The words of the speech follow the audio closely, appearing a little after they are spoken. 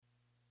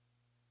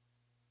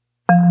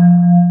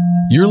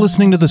You're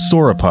listening to the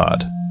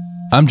Sauropod.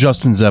 I'm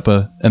Justin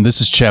Zeppa, and this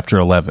is Chapter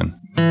 11.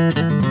 Come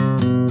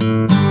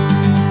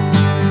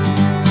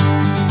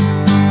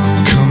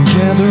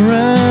gather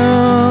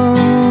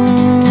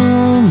round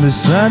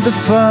beside the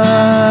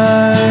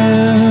fire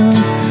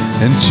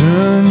and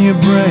turn your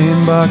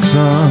brain box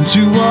on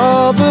to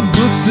all the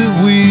books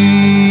that we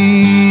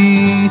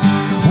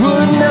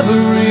would never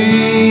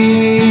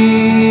read.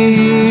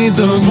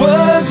 The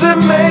words that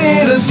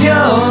made us young.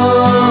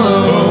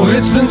 Oh,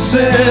 it's been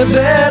said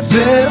that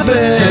they're the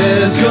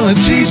best, gonna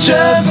teach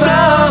us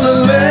all a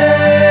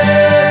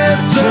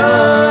lesson.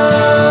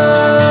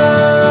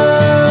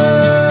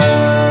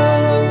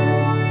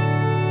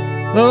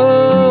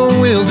 Oh,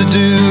 we'll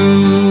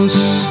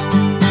deduce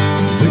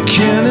the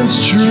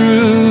canon's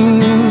truth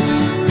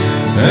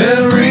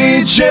and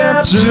read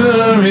chapter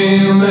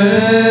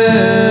 11.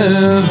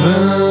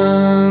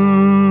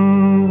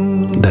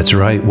 That's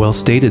right. Well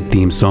stated,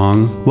 theme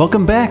song.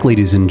 Welcome back,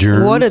 ladies and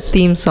germs. What a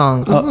theme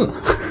song.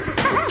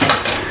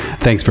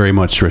 Thanks very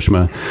much,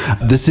 Shrishma.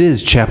 This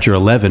is Chapter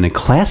 11, a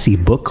classy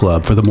book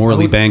club for the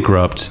morally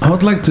bankrupt. I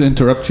would like to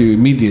interrupt you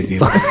immediately.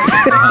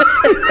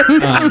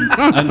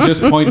 And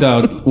just point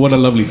out what a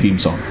lovely theme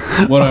song.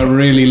 What a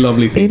really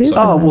lovely theme song.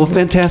 Oh, well,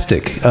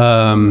 fantastic.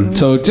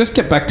 So just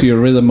get back to your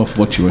rhythm of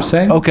what you were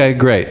saying. Okay,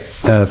 great.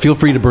 Feel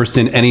free to burst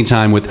in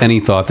anytime with any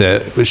thought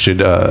that should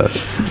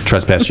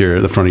trespass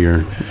the front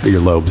of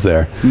your lobes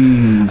there.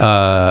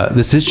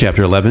 This is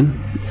Chapter 11,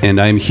 and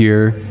I'm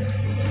here...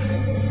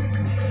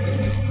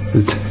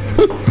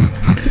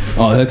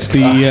 Oh, that's the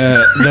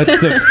fire. That's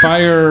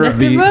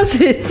the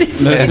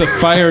roses. That's the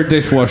fire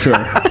dishwasher.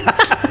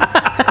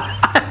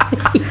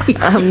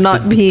 I'm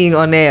not being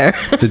on air.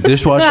 The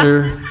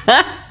dishwasher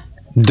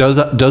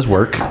does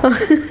work.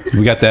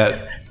 We got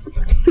that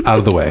out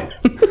of the way.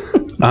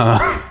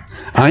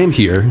 I am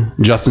here,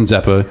 Justin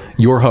Zeppa,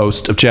 your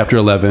host of Chapter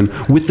 11,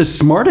 with the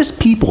smartest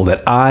people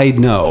that I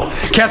know.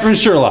 Catherine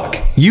Sherlock,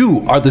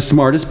 you are the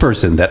smartest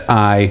person that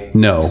I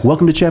know.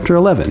 Welcome to Chapter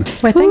 11.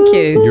 Why, thank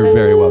you. You're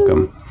very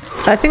welcome.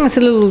 I think it's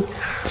a little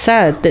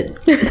sad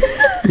that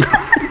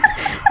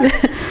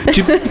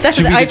To be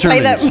I play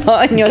that determined.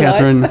 part in your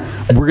Catherine,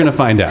 life. we're going to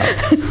find out.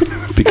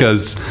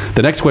 Because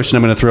the next question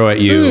I'm going to throw at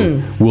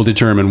you will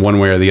determine one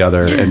way or the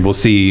other, and we'll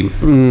see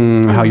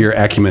how your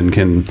acumen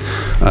can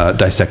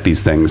dissect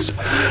these things.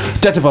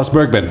 Detefos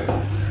Bergman,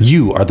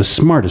 you are the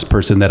smartest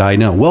person that I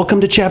know.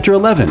 Welcome to Chapter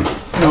 11.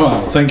 Oh,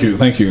 well, thank you.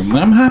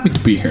 I'm happy to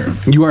be here.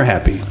 You are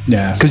happy.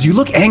 Yes. Because you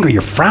look angry.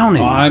 You're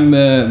frowning.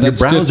 That's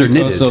brows just are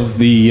because knitted.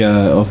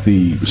 of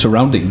the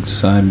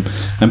surroundings. I'm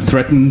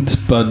threatened,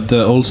 but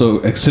also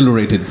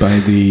exhilarated by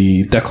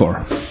the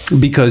decor.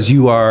 Because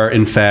you are,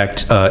 in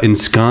fact,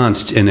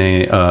 ensconced in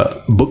a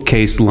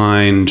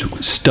bookcase-lined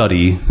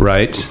study,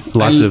 right?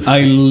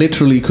 I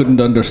literally couldn't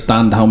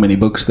understand how many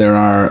books there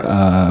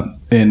are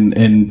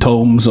in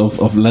tomes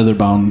of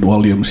leather-bound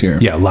volumes here.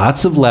 Yeah,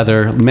 lots of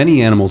leather.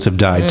 Many animals have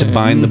died to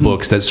bind the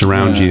books that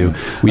surround you.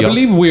 I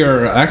believe we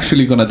are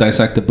actually going to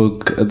dissect a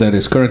book that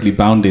is currently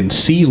bound in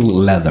seal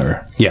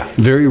leather. Yeah,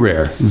 very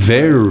rare.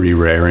 Very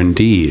rare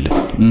indeed.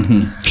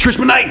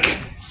 Shrishma Naik,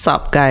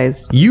 Sup,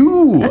 guys.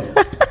 you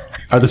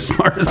are the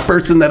smartest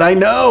person that I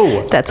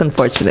know. That's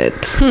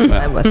unfortunate,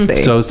 I must say.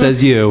 So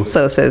says you.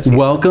 So says you.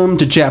 Welcome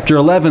to Chapter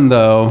 11,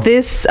 though.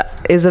 This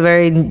is a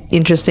very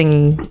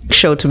interesting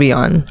show to be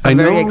on. I'm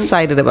very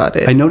excited about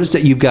it. I noticed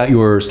that you've got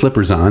your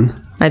slippers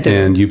on. I do.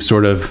 And you've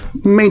sort of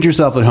made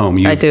yourself at home.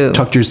 I do.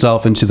 Tucked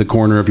yourself into the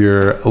corner of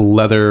your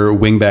leather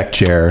wingback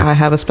chair. I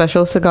have a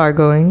special cigar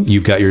going.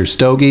 You've got your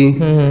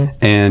stogie.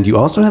 And you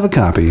also have a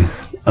copy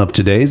of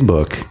today's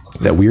book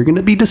that we are going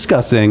to be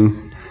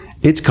discussing.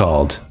 It's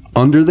called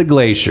Under the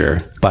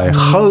Glacier by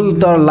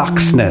Halldór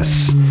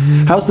Laxness.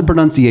 How's the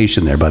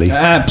pronunciation there, buddy?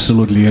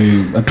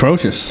 Absolutely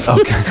atrocious.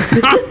 Okay.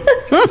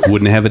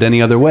 Wouldn't have it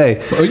any other way.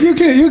 Oh, you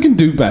can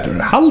do better.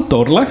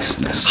 Halldór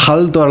Laxness.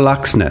 Halldór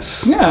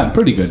Laxness. Yeah,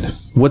 pretty good.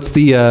 What's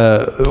the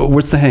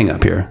hang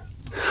up here?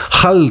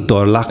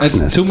 Halldór Laxness.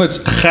 That's too much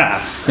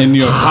ha in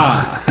your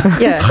ha.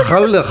 Yeah.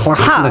 Halldór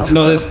Laxness.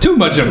 No, there's too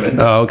much of it.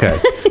 Oh, okay.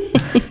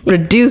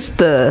 Reduce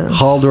the...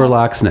 Halldór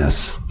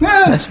Laxness.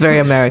 That's very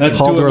American. That's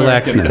too Halldór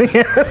American.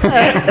 Laxness.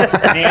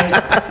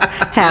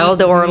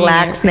 Halldór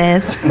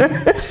Laxness.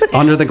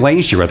 Under the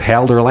Glacier with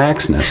Halldór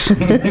Laxness.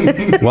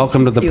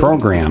 Welcome to the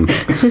program.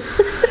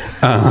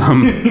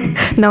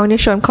 Now in your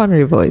Sean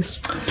Connery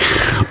voice.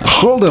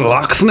 Halldór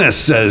Laxness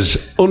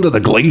says, Under the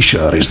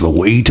Glacier is the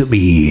way to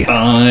be.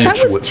 That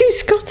was too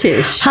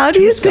Scottish. How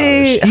do you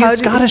say... He is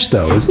Scottish,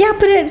 though. Yeah,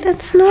 but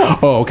that's not...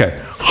 Oh, okay.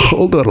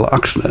 Halldór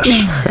Laxness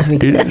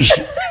is,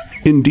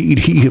 indeed,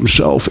 he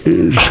himself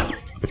is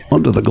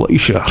under the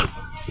glacier,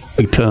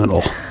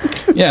 eternal.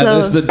 Yeah, So-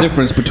 there's the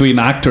difference between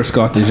actor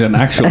Scottish and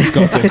actual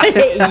Scottish.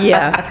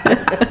 Yeah.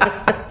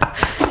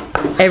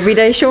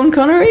 Everyday Sean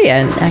Connery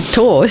and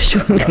actor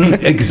Sean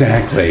Connery.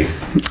 Exactly.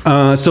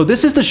 So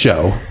this is the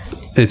show.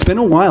 It's been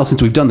a while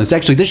since we've done this.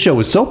 Actually, this show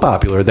was so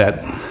popular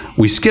that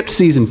we skipped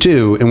season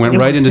 2 and went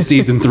right into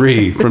season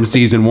 3 from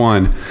season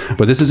 1.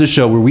 But this is a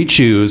show where we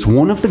choose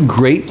one of the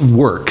great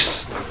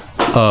works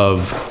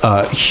of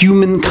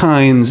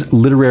humankind's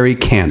literary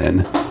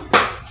canon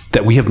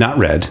that we have not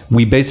read.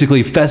 We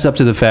basically fess up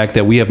to the fact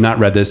that we have not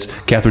read this.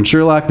 Catherine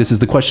Sherlock, this is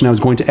the question I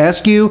was going to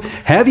ask you.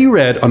 Have you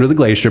read Under the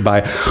Glacier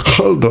by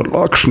Hulda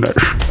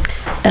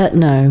Laxness?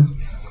 No.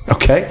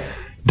 Okay.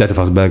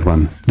 Detefos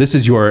Bergman. This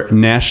is your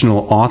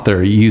national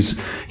author. He's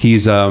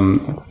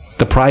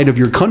the pride of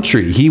your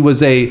country. He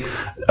was a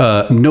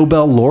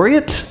Nobel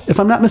laureate, if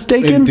I'm not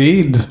mistaken.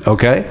 Indeed.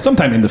 Okay.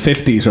 Sometime in the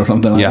 50s or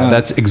something like that. Yeah,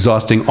 that's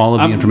exhausting all of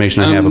the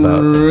information I have about.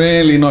 I'm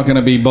really not going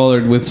to be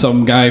bothered with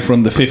some guy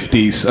from the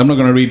 50s. I'm not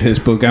going to read his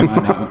book, am I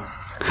now?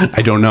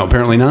 I don't know.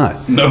 Apparently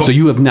not. No. So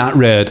you have not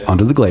read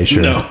Under the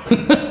Glacier. No.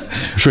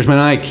 Shrishman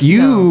Ike,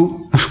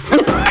 you...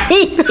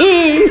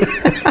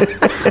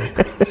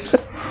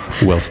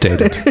 Well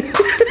stated.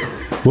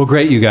 Well,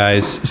 great, you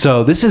guys.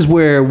 So this is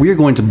where we're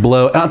going to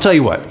blow... I'll tell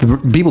you what. The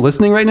people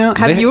listening right now...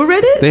 Have you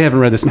read it? They haven't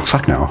read this. No,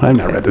 fuck no. I've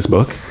not read this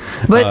book.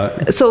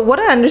 But so what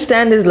I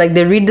understand is like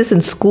they read this in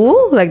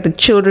school, like the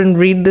children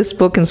read this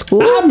book in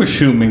school. I'm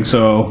assuming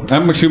so.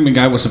 I'm assuming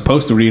I was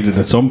supposed to read it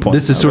at some point.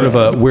 This is sort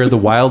of where the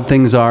wild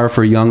things are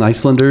for young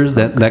Icelanders,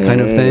 that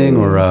kind of thing,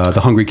 or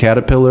the Hungry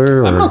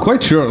Caterpillar. Or... I'm not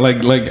quite sure.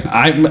 Like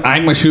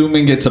I'm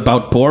assuming it's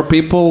about poor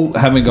people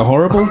having a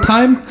horrible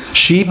time.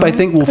 Sheep, I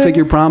think, will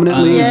figure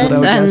prominently. Yes, is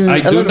what I would and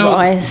guess. a lot of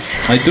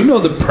ice. I do know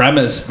the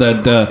premise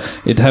that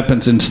it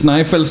happens in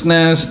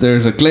Snæfellsnes.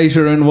 There's a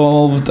glacier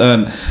involved,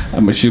 and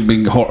I'm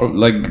assuming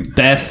like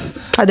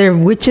death. Are there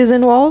witches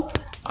involved?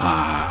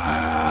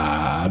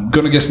 I'm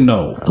gonna guess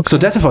no. So,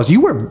 Detefos,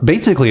 you are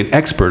basically an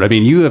expert. I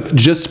mean, you have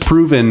just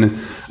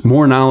proven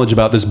more knowledge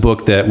about this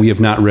book that we have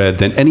not read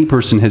than any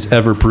person has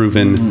ever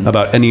proven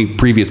about any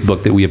previous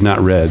book that we have not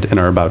read and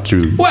are about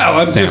to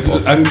Well,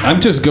 sample. I'm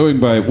just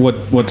going by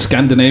what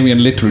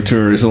Scandinavian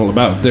literature is all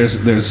about.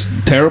 There's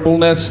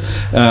terribleness.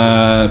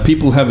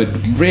 People have it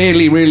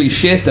really, really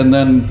shit, and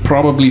then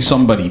probably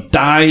somebody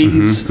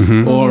dies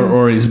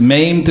or is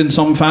maimed in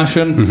some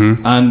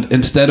fashion. And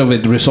instead of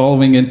it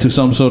resolving into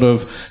some sort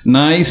of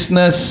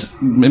niceness,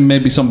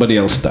 maybe somebody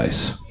else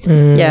dies.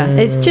 Yeah,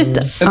 it's just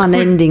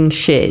unending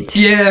shit.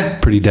 Yeah,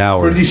 Pretty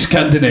dour. pretty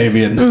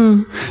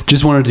Scandinavian.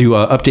 Just wanted to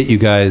update you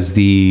guys.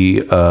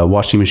 The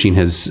washing machine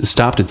has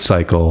stopped its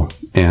cycle,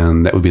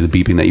 and that would be the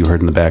beeping that you heard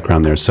in the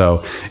background there.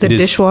 So The it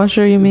is-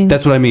 dishwasher, you mean?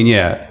 That's what I mean.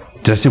 Yeah.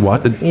 Did I say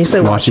what? You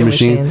said washing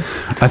machine.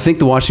 I think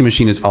the washing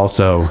machine is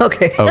also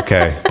Okay.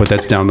 Okay, but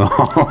that's down the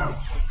hall.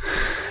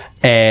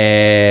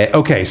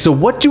 Okay, so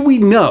what do we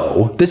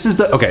know? This is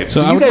the okay.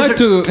 So I you would guys like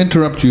to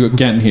interrupt you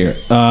again here.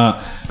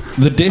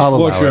 The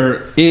allow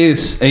dishwasher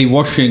is a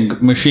washing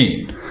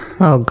machine.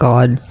 Oh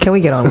God! Can we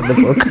get on with the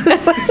book?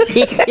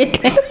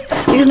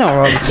 He's not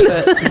wrong.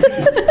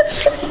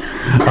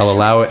 I'll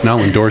allow it and I'll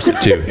endorse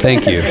it too.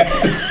 Thank you.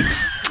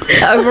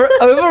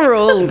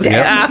 Overruled. You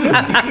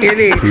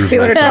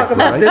want to talk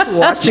about this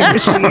washing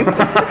machine?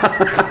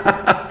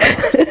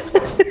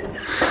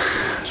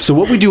 So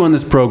what we do on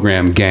this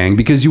program, gang,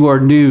 because you are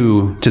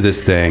new to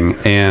this thing,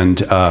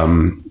 and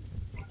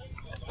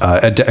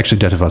actually,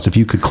 Detefos, if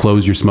you could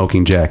close your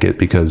smoking jacket,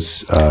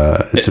 because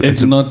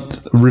It's not.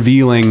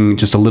 revealing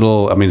just a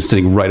little. I mean, it's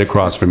sitting right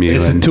across from you.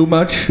 Is and- it too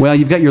much? Well,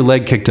 you've got your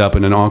leg kicked up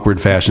in an awkward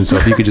fashion, so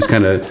if you could just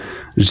kind of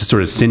just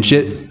sort of cinch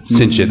it,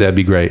 that'd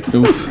be great.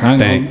 Oof, hang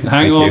Thank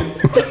on. you.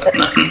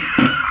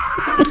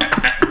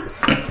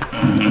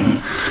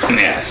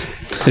 Yes.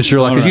 And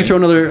Sherlock, could you right. throw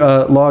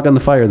another log on the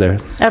fire there?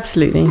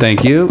 Absolutely.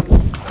 Thank you.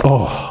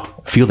 Oh,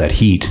 feel that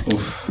heat.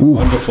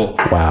 Wonderful.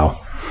 Wow.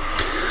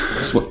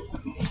 That's what-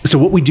 So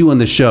what we do on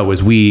this show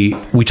is we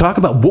talk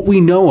about what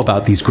we know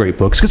about these great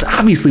books, because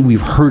obviously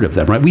we've heard of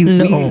them, right? We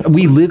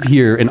live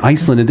here in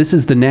Iceland, and this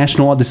is the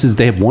national.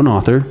 They have one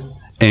author,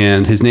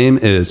 and his name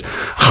is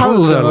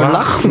Halldór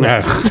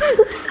Laxness.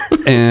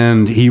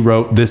 And he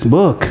wrote this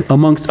book,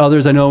 amongst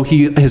others. I know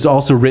he has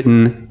also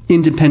written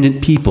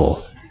Independent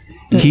People.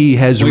 He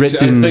has Which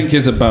written. I think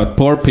is about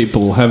poor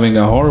people having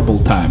a horrible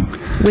time.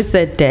 With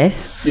their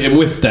death. Yeah,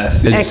 with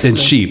death. and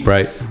sheep,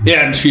 right?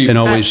 Yeah, and sheep. And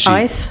always sheep.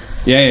 Ice.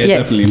 Yeah, Yes.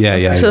 definitely.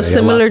 Yeah. So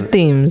similar lots of-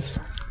 themes.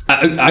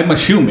 I'm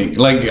assuming.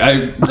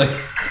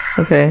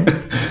 Okay.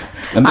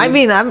 And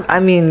I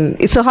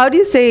mean. So how do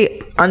you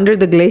say Under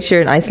the Glacier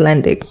in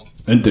Icelandic?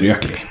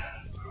 Indirectly.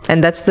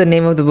 And that's the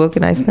name of the book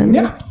in Icelandic?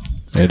 Yeah,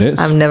 it is.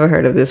 I've never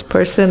heard of this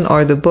person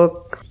or the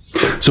book.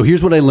 So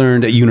here's what I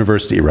learned at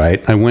university,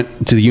 right? I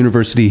went to the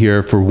university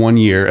here for 1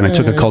 year, and I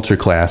took a culture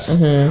class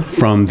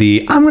from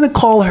I'm going to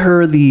call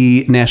her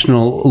the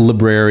national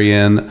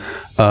librarian,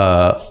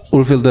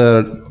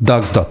 Ulfhildur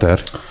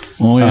Dagsdóttir.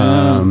 Oh,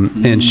 yeah.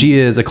 And she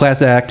is a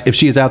class act. If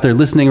she is out there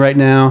listening right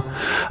now,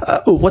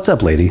 what's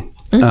up, lady?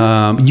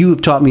 You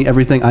have taught me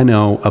everything I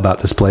know about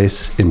this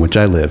place in which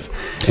I live.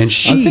 And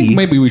she... I think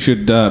maybe we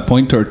should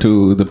point her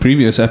to the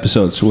previous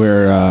episodes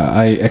where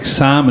I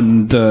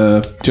examined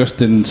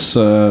Justin's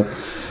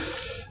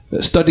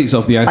studies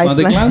of the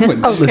Icelandic language.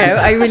 Okay,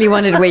 I really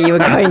wondered where you were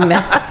going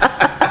there.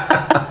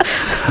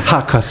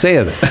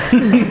 Hakaseir.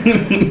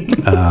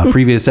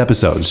 Previous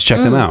episodes.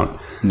 Check them out.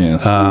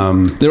 Yes.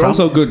 They're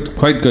also good,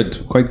 quite good.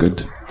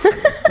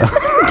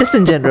 Just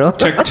in general.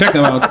 check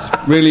them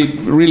out.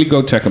 Really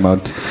go check them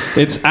out.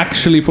 It's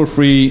actually for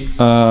free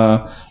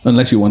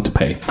unless you want to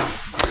pay.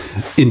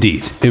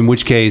 Indeed. In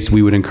which case,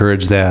 we would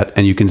encourage that,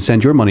 and you can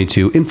send your money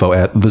to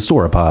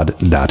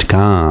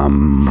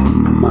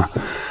info@thesauropod.com.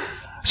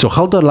 So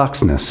Haldor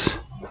Laxness,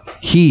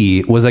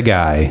 he was a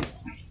guy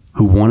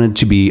who wanted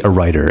to be a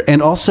writer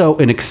and also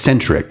an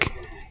eccentric.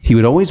 He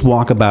would always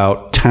walk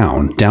about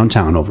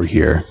downtown over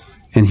here,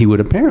 and he would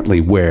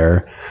apparently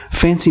wear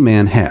fancy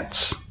man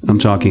hats. I'm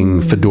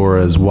talking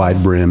fedoras,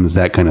 wide brims,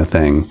 that kind of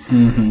thing.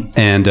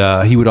 And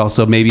he would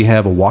also maybe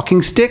have a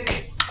walking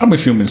stick. I'm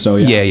assuming so,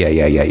 yeah.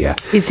 Yeah.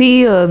 Is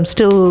he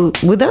still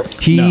with us?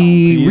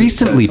 He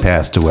recently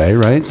passed away,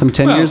 right? Some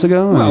 10 years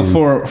ago? Well,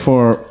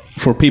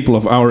 for people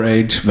of our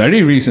age,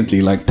 very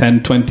recently, like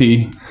 10,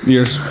 20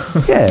 years.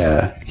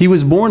 Yeah. He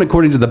was born,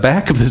 according to the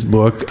back of this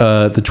book,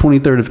 the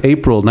 23rd of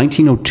April,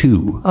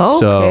 1902.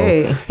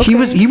 Okay. So he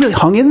really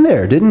hung in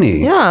there, didn't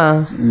he?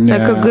 Yeah.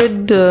 Like a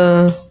good...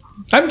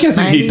 I'm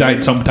guessing he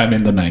died sometime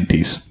in the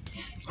 90s.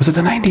 Was it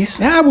the 90s?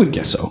 Yeah, I would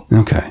guess so.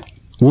 Okay.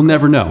 We'll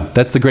never know.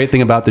 That's the great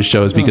thing about this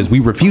show is because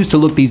we refuse to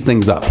look these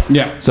things up.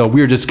 Yeah. So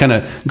we're just kind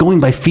of going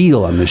by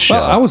feel on this show.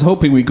 Well, I was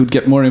hoping we could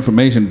get more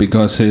information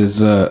because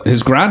his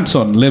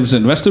grandson lives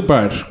in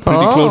Westerberg,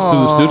 pretty close to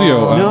the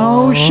studio.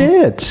 No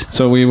shit.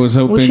 So we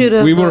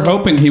were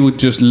hoping he would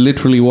just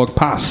literally walk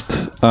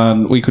past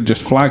and we could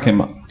just flag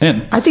him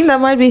in. I think that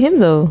might be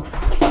him, though.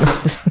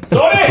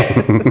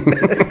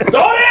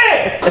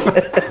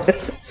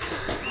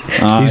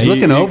 He's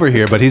looking over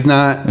here, but he's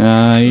not.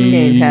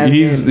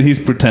 He's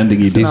pretending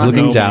he doesn't. He's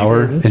looking know.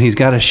 dour, and he's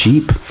got a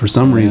sheep for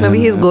some reason.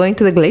 Maybe he's going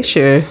to the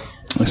glacier.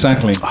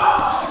 Exactly.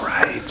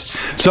 Right.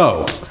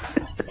 So,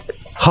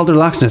 Haldor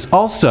Laxness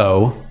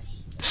also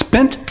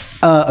spent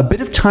a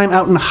bit of time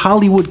out in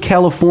Hollywood,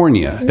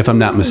 California, if I'm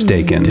not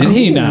mistaken. Did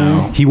he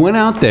now? He went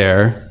out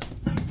there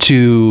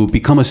to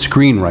become a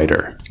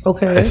screenwriter.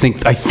 Okay. I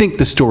think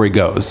the story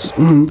goes.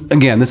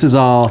 Again, this is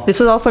all. This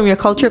is all from your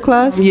culture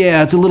class?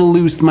 Yeah, it's a little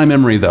loose, my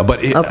memory, though.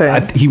 But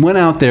he went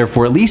out there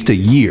for at least a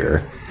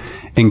year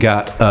and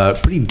got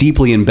pretty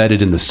deeply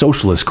embedded in the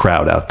socialist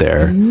crowd out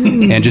there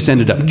and just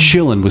ended up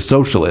chilling with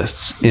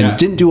socialists and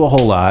didn't do a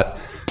whole lot.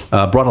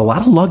 Brought a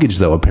lot of luggage,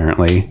 though,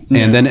 apparently,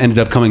 and then ended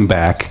up coming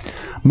back.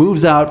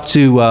 Moves out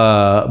to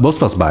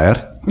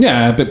Mosfellsbayer.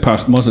 Yeah, a bit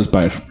past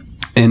Mosfellsbayer.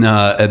 In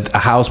a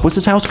house. What's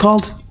this house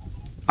called?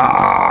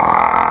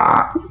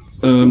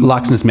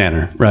 Laxness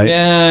Manor, right?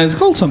 Yeah, it's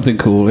called something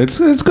cool. It's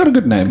got a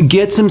good name.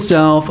 Gets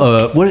himself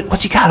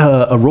what's he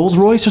got? A Rolls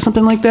Royce or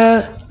something like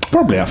that?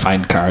 Probably a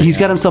fine car. He's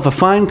got himself a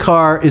fine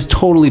car, is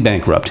totally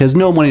bankrupt, has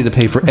no money to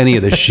pay for any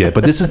of this shit,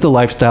 but this is the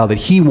lifestyle that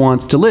he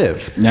wants to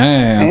live.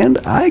 Yeah. And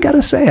I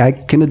gotta say, I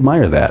can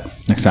admire that.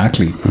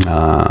 Exactly.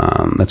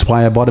 That's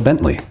why I bought a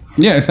Bentley.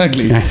 Yeah,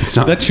 exactly.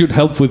 So- That should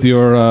help with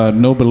your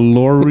Nobel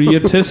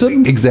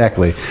laureatism.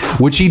 Exactly.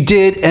 Which he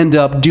did end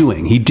up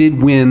doing. He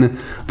did win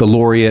the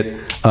laureate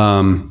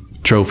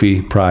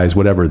trophy, prize,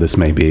 whatever this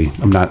may be.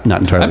 I'm not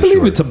entirely sure. I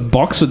believe it's a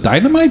box of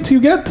dynamite you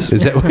get.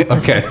 Is that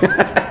okay?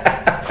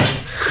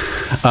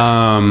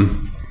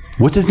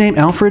 What's his name?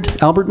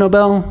 Albert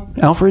Nobel?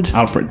 Alfred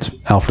Albert.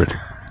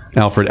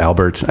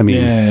 I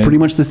mean, pretty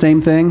much the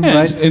same thing, Yeah,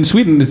 right? in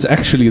Sweden, it's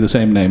actually the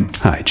same name.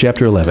 Hi,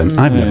 chapter 11.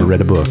 I've never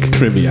read a book.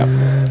 Trivia.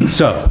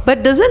 So,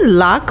 But doesn't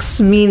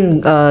lax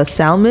mean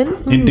salmon?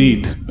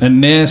 Indeed. And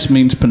Nes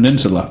means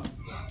peninsula.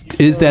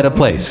 is that a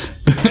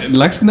place?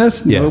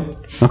 Laxness? Yeah. Nope.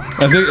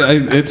 I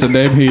think it's a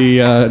name he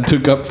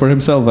took up for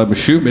himself, I'm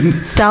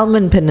assuming.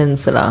 Salmon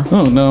Peninsula.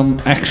 Oh, no,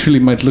 actually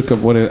might look up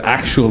what his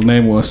actual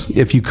name was.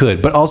 If you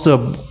could. But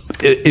also,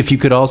 if you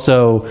could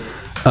also...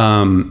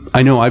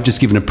 I know I've just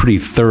given a pretty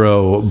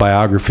thorough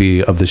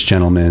biography of this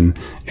gentleman,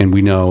 and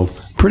we know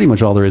pretty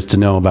much all there is to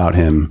know about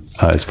him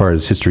as far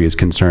as history is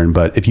concerned.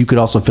 But if you could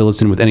also fill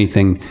us in with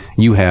anything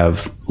you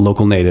have,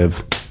 local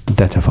native,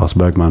 Dette Foss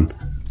Bergman,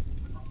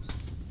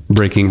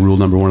 breaking rule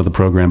number 1 of the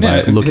program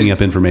by looking up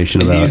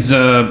information about. He's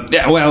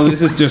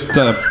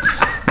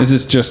this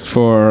is just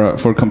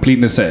for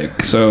completeness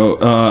sake. So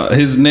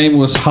his name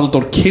was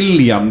Haldor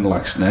Kiljan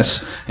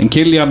Laxness, and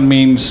Kiljan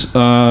means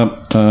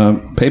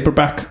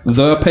paperback,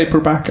 the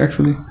paperback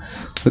actually.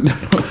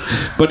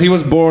 But he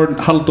was born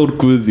Haldor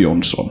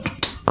Guðjónsson.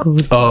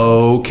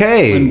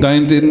 Okay. And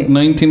died in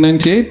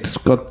 1998.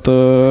 Got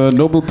the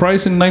Nobel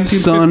Prize in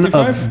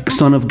 1955.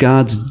 Son of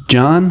God's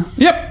John?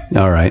 Yep.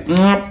 All right.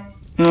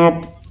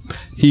 Nope.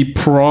 He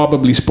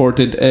probably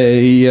sported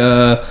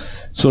a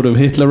sort of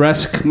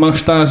Hitler-esque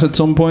mustache at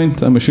some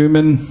point, I'm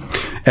assuming.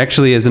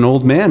 Actually, as an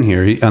old man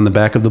here, on the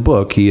back of the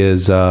book,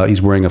 he's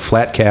wearing a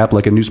flat cap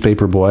like a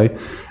newspaper boy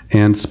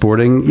and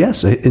sporting,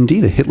 yes,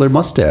 indeed, a Hitler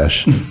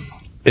mustache.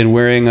 And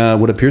wearing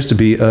what appears to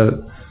be a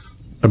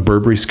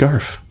Burberry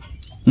scarf.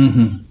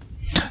 Mm-hmm.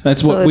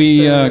 That's what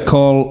we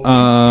call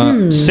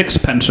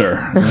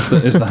sixpencer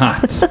is the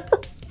hat.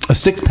 A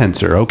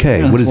sixpencer,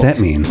 okay. What does that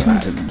mean?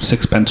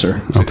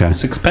 Sixpencer. Okay.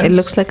 Sixpence. It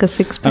looks like a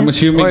sixpence. I'm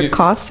assuming or it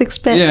costs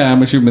sixpence. Yeah,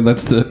 I'm assuming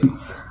that's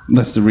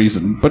the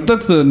reason. But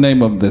that's the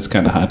name of this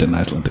kind of hat in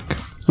Icelandic.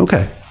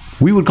 Okay.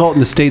 We would call it in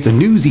the States a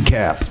newsy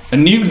cap. A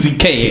newsy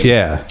cat.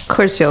 Yeah. Of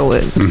course y'all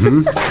would.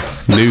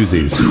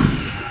 Newsies.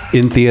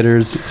 In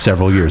theaters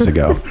several years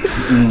ago.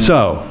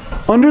 So,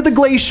 Under the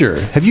Glacier.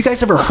 Have you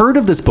guys ever heard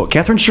of this book?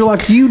 Catherine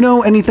Sherlock, do you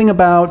know anything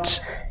about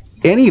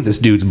any of this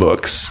dude's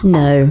books?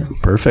 No.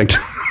 Perfect.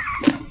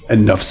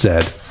 Enough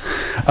said.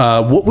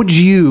 What would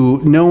you,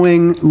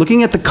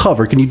 looking at the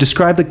cover, can you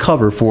describe the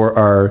cover for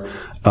our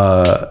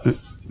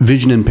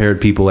vision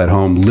impaired people at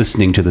home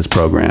listening to this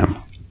program?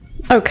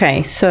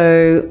 Okay,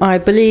 so I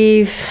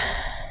believe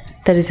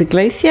that is a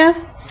glacier.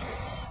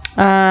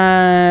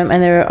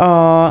 And there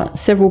are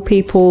several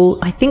people.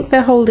 I think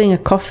they're holding a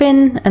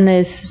coffin, and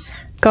there's a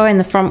guy in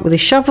the front with a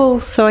shovel.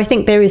 So I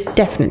think there is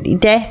definitely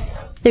death.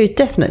 There is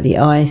definitely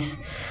ice.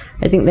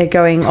 I think they're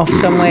going off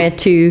somewhere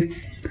to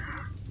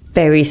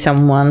bury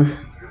someone.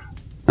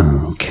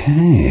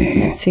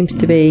 Okay. It seems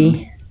to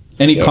be.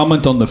 Any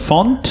comment on the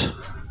font?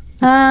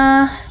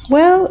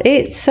 Well,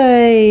 it's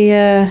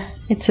a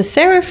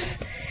serif.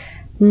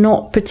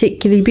 Not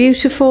particularly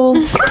beautiful.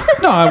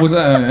 No, I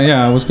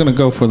was going to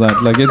go for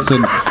that. Like, it's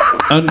an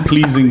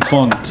unpleasing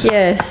font.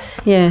 Yes.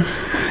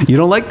 You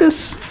don't like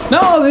this?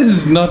 No, this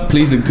is not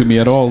pleasing to me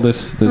at all,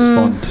 this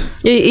font.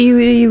 Are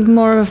you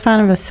more of a fan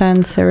of a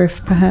sans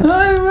serif, perhaps?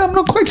 I'm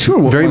not quite sure.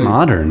 What Very my-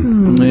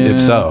 modern,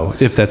 Yeah.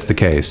 if that's the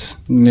case.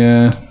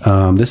 Yeah.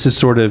 This is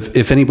sort of,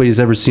 if anybody's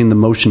ever seen the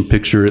motion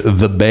picture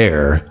The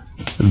Bear,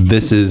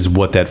 this is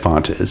what that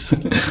font is.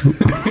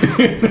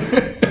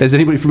 Is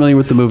anybody familiar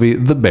with the movie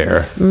The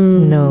Bear?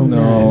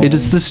 No. It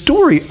is the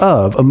story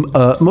of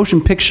a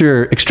motion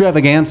picture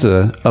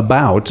extravaganza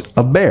about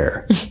a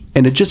bear.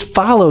 And it just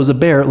follows a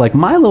bear, like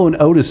Milo and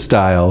Otis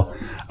style,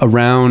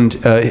 around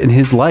in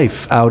his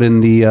life out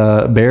in the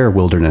bear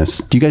wilderness.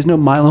 Do you guys know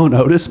Milo and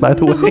Otis, by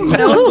the way?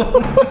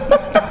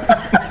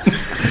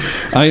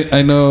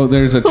 I know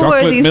there's a Who are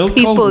chocolate these milk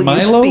people called you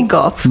Milo. speak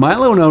of?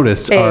 Milo and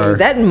Otis Hey, are...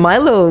 that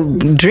Milo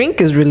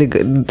drink is really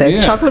good. That Yeah.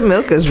 chocolate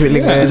milk is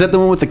really Yeah. good. Is that the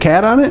one with the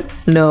cat on it?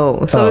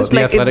 No, so Oh, it's the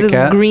like it's athletic this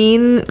cat?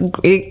 green.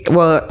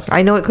 Well,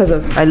 I know it because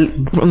of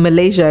from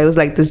Malaysia. It was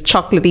like this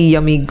chocolatey,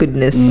 yummy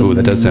goodness. Ooh,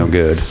 that does sound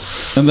good.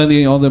 And then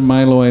the other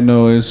Milo I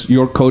know is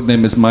Your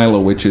Codename is Milo,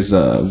 which is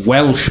a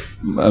Welsh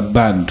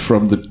band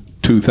from the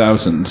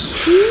 2000s.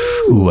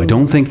 Ooh, I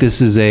don't think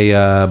this is a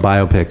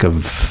biopic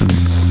of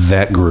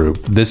that group.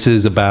 This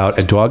is about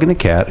a dog and a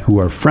cat who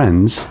are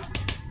friends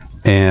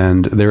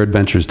and their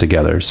adventures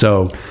together.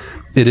 So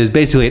it is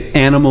basically an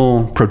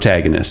animal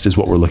protagonist is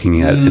what we're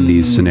looking at in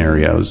these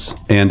scenarios.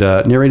 And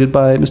narrated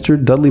by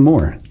Mr. Dudley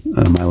Moore,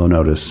 Milo and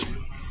Otis.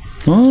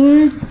 All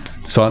right.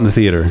 Saw it in the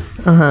theater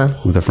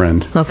with a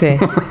friend. Okay,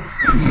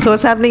 so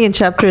what's happening in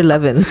chapter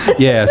 11?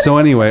 Yeah, so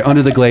anyway,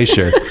 Under the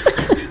Glacier.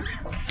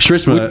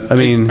 Shrishma, I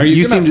mean, are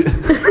you gonna-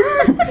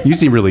 you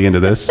seem really into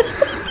this.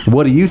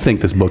 What do you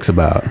think this book's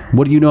about?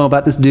 What do you know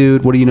about this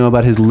dude? What do you know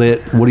about his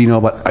lit? What do you know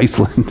about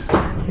Iceland?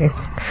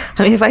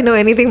 I mean, if I know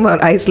anything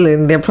about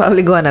Iceland, they're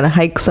probably going on a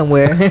hike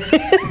somewhere.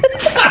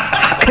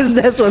 Because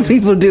that's what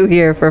people do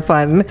here for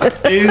fun.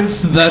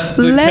 Is that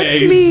the Let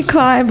case? me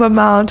climb a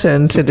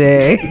mountain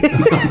today.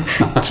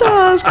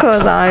 Just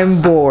because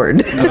I'm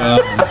bored.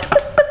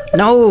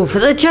 No, for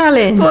the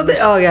challenge.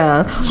 Oh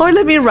yeah, or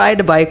let me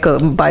ride a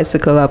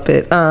bicycle up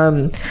it.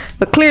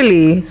 But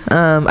clearly,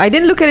 I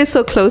didn't look at it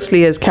so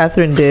closely as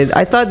Catherine did.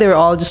 I thought they were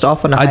all just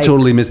off on a I hike.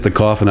 totally missed the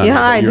coffin on it. Yeah,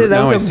 but I you're- did.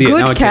 That now I was a see it. Now I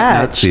good can't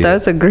not catch. see it. That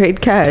was a great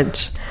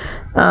catch.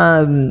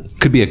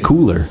 Could be a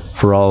cooler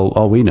for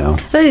all we know,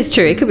 That is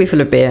true. It could be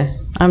full of beer.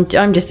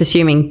 I'm just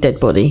assuming dead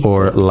body.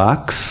 or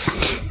lax.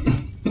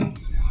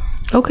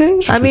 Okay,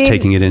 I was mean,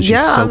 taking it in, she's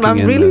yeah, I'm soaking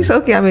in really the-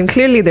 soaking. I mean,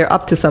 clearly they're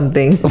up to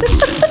something.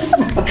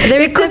 There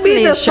is It could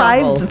be definitely the a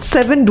shovel.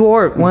 7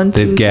 dwarf. One,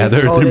 They've two,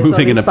 gathered, three, they're there's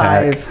moving in only a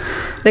pack.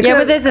 5. They Yeah,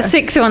 could but have- there's a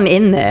sixth one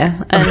in there,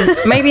 and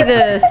maybe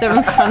the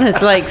seventh one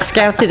has like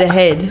scouted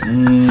ahead.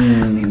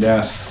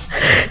 Yes.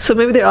 so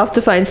maybe they're off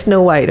to find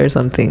Snow White or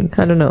something.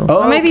 I don't know.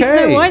 Oh, Or maybe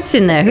okay. Snow White's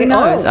in there. Who Oh,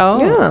 knows?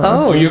 yeah.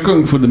 Oh, you're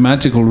going for the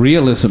magical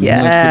realism,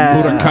 Yes.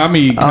 like the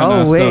Murakami kind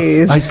of stuff.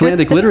 Always.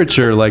 Icelandic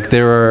literature, like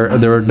there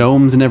are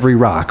gnomes in every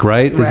rock,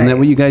 right? Isn't that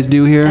what you guys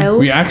do here? Elves.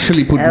 We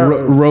actually put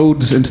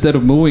roads instead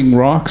of moving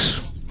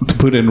rocks to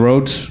put in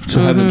roads to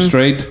have them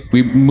straight.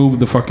 We move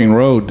the fucking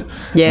road.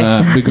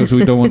 Yes. Because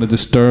we don't want to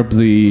disturb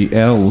the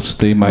elves.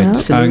 They might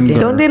Absolutely. anger.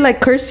 Don't they like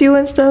curse you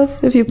and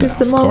stuff if you piss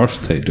them Of off? course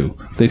they do.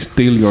 They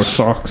steal your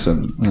socks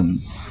and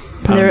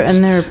pants.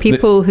 There are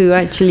people who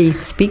actually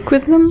speak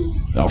with them.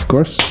 Of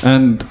course.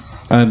 And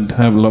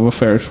have love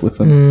affairs with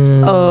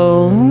them.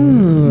 Oh,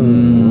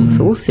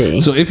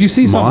 saucy. So if you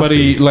see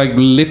somebody like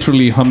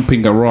literally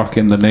humping a rock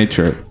in the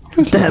nature,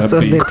 That's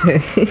what they do.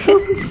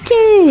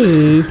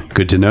 Yay.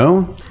 Good to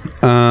know.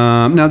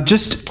 Now,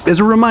 just as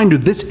a reminder,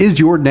 this is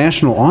your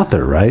national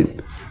author, right?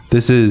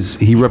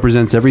 He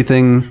represents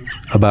everything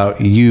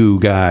about you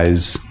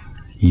guys,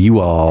 you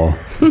all,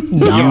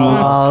 you,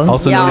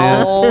 also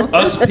known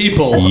Us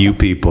people. as you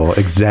people,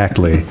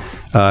 exactly.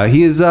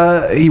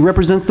 He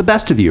represents the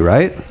best of you,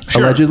 right?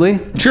 Sure. Allegedly?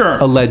 Sure.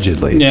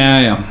 Allegedly.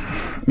 Yeah.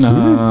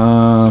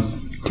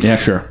 Yeah,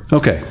 sure.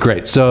 Okay,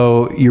 great.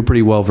 So you're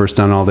pretty well versed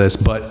on all this,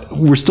 but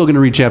we're still going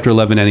to read chapter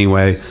 11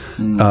 anyway.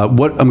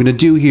 What I'm going to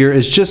do here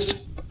is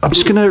I'm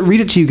just going to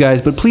read it to you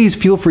guys, but please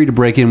feel free to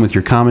break in with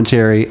your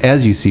commentary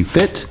as you see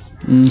fit.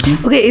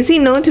 Okay, is he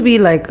known to be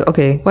like,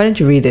 okay, why don't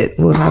you read it?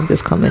 We'll have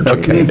this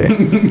commentary later.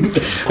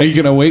 Are you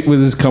going to wait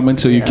with his comment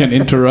so you can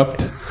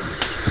interrupt?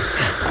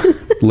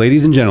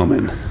 Ladies and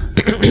gentlemen,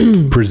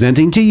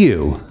 presenting to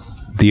you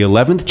the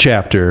 11th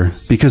chapter,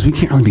 because we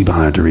can't really be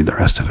bothered to read the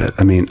rest of it.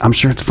 I mean, I'm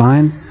sure it's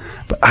fine,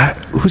 but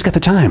who's got the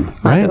time,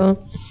 right?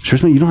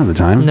 Shrishma, you don't have the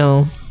time?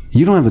 No.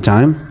 You don't have the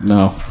time?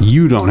 No.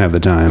 You don't have the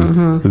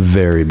time.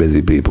 Very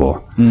busy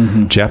people.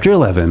 Chapter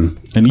 11.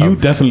 And you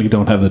definitely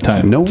don't have the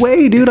time. No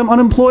way, dude. I'm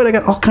unemployed. I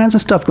got all kinds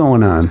of stuff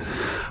going on.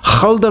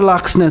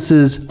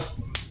 Halderlaxness's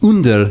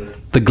Under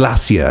the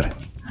Glacier.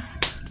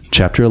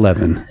 Chapter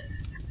 11.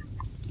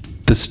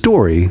 The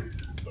story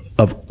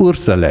of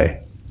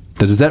Ursule.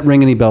 Does that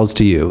ring any bells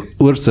to you?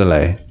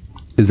 Ursule.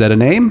 Is that a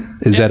name?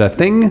 Is that a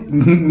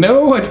thing?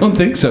 No, I don't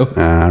think so.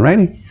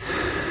 Alrighty.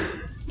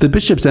 The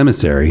bishop's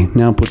emissary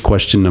now put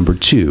question number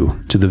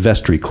 2 to the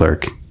vestry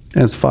clerk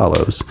as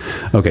follows.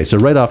 Okay, so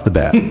right off the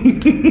bat.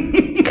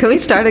 Can we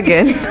start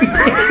again?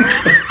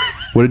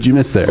 What did you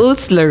miss there?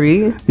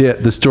 Ulslary. Yeah,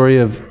 the story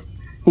of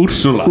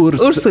Ursula.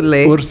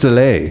 Ursule.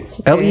 Ursule.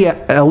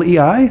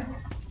 L-E-I?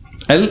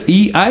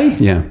 L-E-I?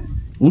 Yeah.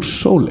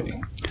 Ursule.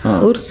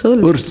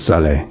 Ursule.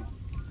 Ursule.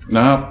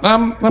 No,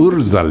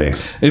 Ursule.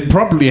 it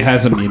probably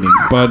has a meaning,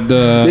 but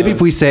Maybe if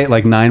we say it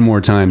like 9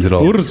 more times,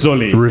 it'll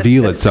Ursule.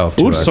 reveal itself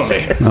to us.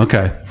 Ursule.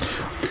 Okay.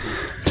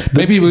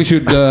 Maybe we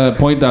should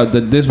point out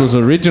that this was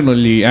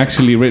originally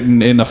actually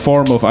written in a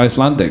form of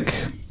Icelandic.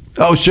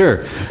 Oh,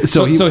 sure.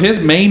 So his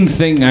main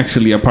thing,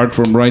 actually, apart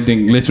from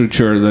writing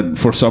literature that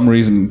for some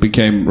reason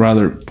became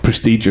rather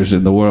prestigious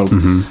in the world,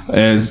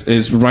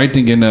 is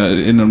writing in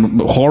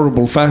a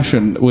horrible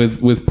fashion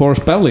with poor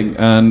spelling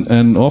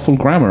and awful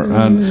grammar,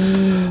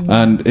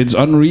 and it's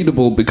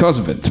unreadable because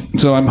of it.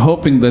 So I'm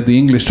hoping that the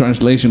English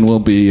translation will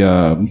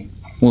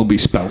be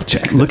spell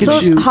checked. Look at So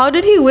you. how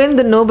did he win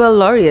the Nobel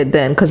laureate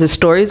then? Because his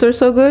stories are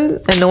so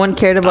good and no one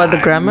cared about the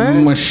grammar?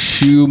 I'm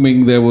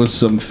assuming there was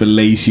some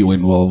fellatio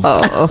involved.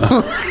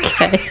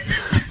 Okay.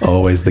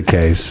 Always the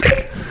case.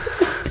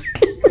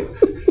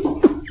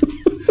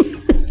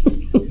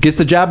 Gets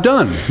the job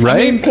done,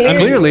 right?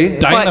 Clearly.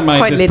 Dynamite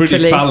Quite is pretty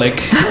literally.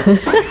 phallic.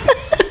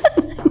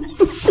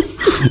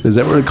 Is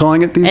that what we're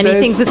calling it these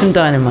Anything days? for some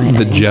dynamite.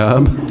 The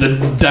job. The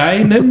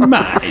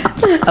dynamite.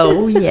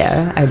 Oh,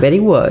 yeah. I bet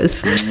he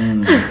was.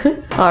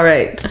 All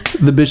right.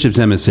 The bishop's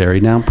emissary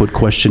now put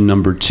question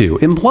number 2,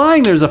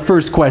 implying there's a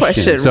first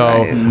question.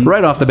 So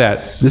right off the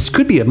bat, this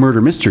could be a murder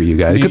mystery, you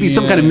guys. It could be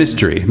some kind of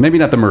mystery. Maybe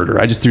not the murder.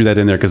 I just threw that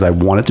in there because I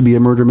want it to be a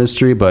murder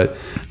mystery, but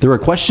there are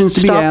questions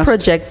to be Stop asked.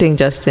 projecting,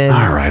 Justin.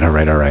 All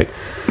right.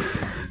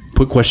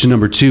 Put question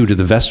number 2 to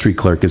the vestry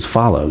clerk as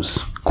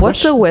follows.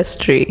 What's a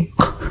vestry?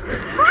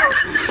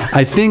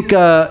 I think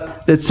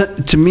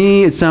to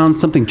me it sounds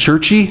something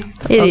churchy.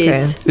 It Okay.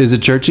 is. Is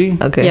it churchy?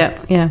 Okay.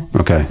 Yeah.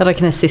 Okay. But like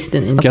an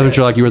assistant in Catherine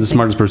Sherlock, you are the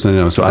smartest person I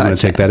know, so I'm going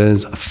to Gotcha. take that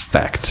as a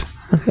fact.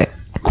 Okay.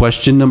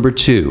 Question number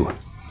 2.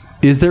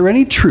 Is there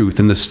any truth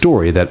in the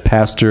story that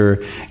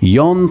Pastor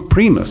Jon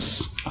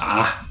Primus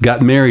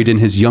got married in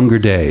his younger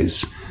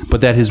days, but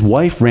that his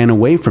wife ran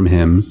away from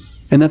him,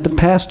 and that the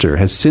pastor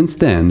has since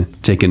then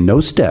taken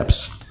no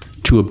steps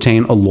to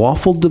obtain a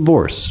lawful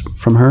divorce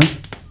from her?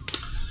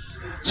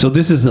 So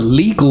this is a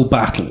legal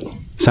battle,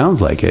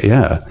 Sounds like it,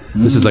 yeah.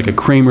 This is like a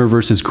Kramer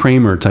versus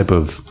Kramer type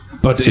of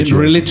but situation.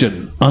 in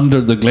religion, under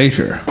the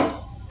glacier.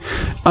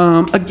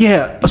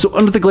 Yeah, so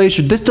under the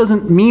glacier, this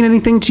doesn't mean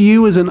anything to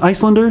you as an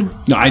Icelander?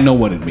 No, I know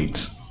what it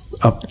means.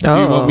 Oh. Do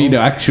you want me to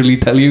actually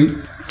tell you?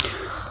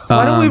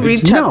 Why don't we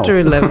read no. chapter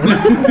 11?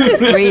 Let's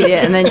just read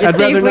it and then just I'd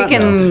see if rather we not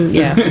can.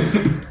 Yeah.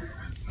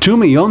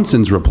 Tumi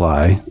Jonsson's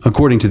reply,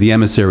 according to the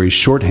emissary's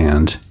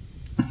shorthand,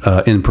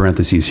 in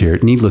parentheses here,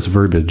 needless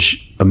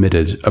verbiage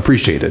omitted,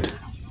 appreciated.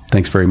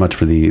 Thanks very much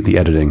for the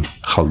editing,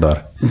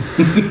 Haldar.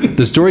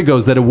 The story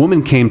goes that a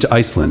woman came to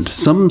Iceland,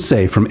 some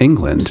say from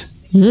England.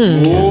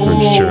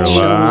 Catherine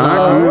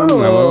Sherlock.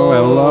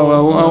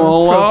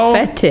 Hello.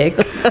 Prophetic.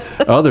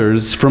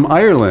 Others from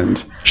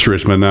Ireland.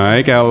 Shrishma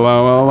Naik,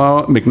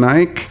 hello,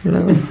 McNaik.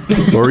 No.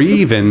 Or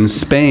even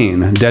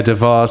Spain.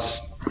 Detavos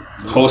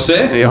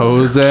Jose?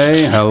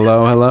 Jose,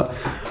 hello.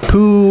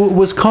 Who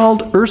was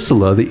called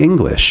Ursula the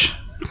English,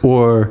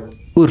 or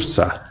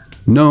Ursa,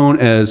 known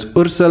as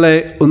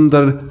Ursule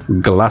under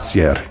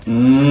Glacier.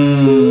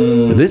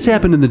 This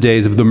happened in the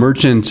days of the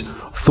merchant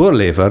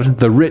Thorleifr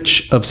the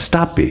Rich of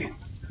Stapi,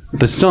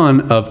 the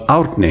son of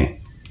Árni.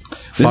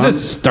 This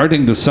is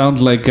starting to sound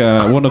like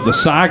one of the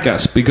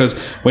sagas, because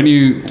when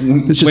you...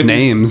 It's just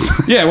names.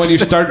 Yeah, when you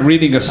start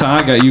reading a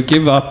saga, you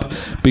give up,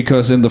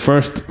 because in the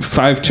first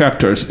 5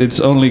 chapters, it's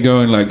only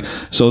going like,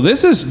 so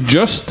this is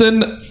Justin,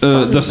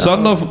 the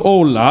son of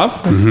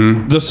Olaf,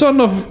 the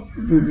son of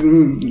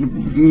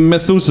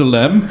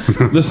Methuselah,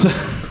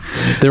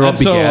 They're all And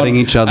so begatting on.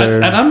 each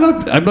other. And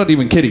I'm not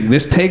even kidding.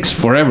 This takes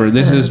forever.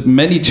 This is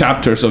many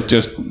chapters of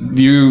just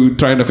you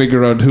trying to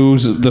figure out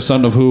who's the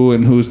son of who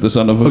and who's the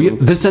son of who. Oh, yeah,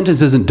 this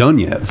sentence isn't done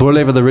yet.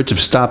 Thorleifur the Rich of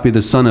Stapi,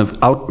 the son of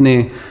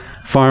Outne,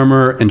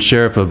 farmer and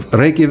sheriff of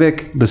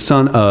Reykjavik, the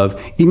son of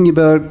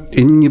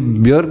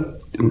Ingebjörg,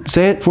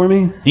 say it for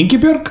me.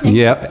 Ingibjörg?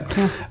 Yep.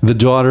 The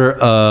daughter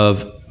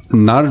of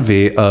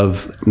Narvi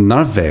of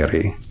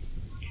Narveri.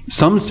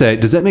 Some say,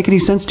 does that make any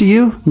sense to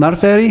you?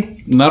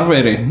 Narveri?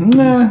 Narveri.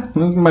 Nah,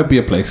 it might be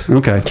a place.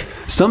 Okay.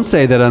 Some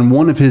say that on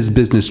one of his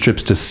business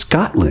trips to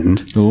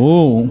Scotland,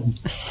 Oh.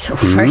 So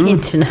very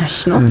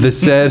international. the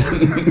said,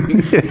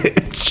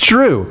 it's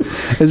true.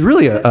 It's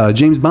really a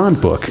James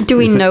Bond book. Do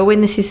we know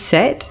when this is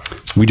set?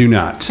 We do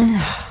not.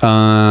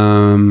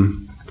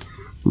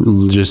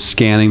 Just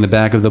scanning the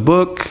back of the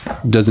book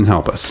doesn't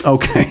help us.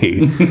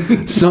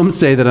 Okay. Some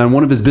say that on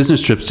one of his business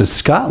trips to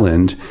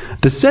Scotland,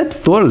 the said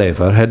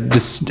Thorleifur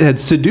had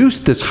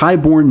seduced this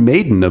highborn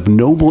maiden of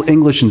noble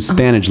English and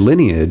Spanish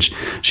lineage.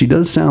 She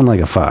does sound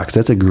like a fox.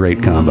 That's a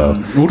great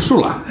combo.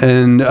 Ursula.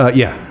 And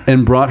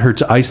and brought her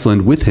to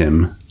Iceland with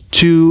him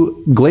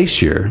to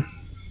Glacier,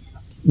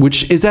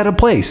 which is at a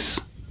place.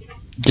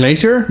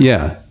 Glacier?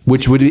 Yeah,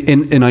 which would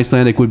in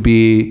Icelandic would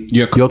be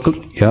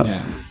Jökull. Yeah.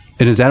 Yeah.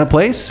 And is that a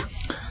place?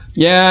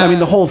 Yeah. I mean,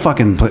 the whole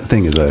fucking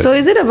thing is a. So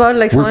is it about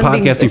like We're someone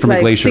being podcasting from a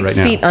like glacier 6 right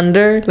now. feet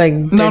under, like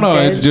No,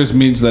 dead? it just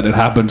means that it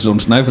happens on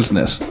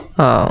Snæfellsnes.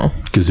 Oh,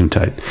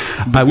 Gesundheit.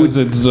 Because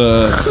it's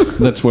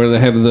that's where they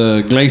have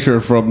the glacier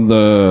from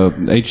the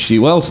H.G.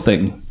 Wells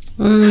thing.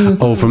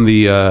 Oh, from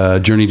the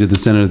Journey to the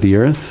Center of the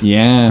Earth?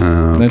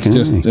 Yeah, that's Okay.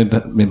 just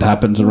it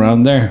happens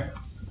around there.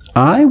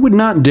 I would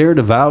not dare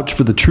to vouch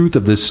for the truth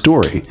of this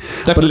story.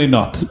 Definitely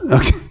not.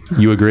 Okay.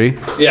 You agree?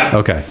 Yeah.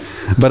 Okay.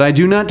 But I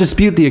do not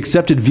dispute the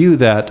accepted view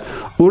that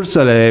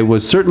Ursula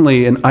was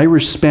certainly an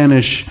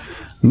Irish-Spanish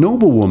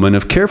noblewoman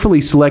of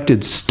carefully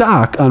selected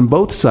stock on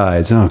both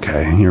sides.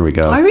 Okay, here we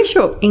go. Irish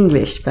or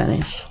English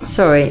Spanish?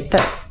 Sorry,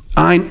 that's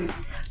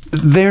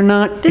They're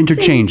not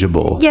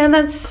interchangeable. yeah,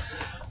 that's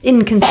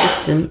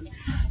inconsistent.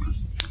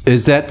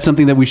 Is that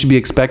something that we should be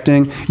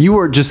expecting? You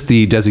are just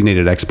the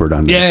designated expert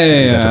on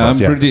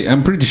this.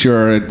 I'm pretty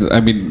sure. I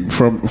mean,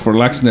 for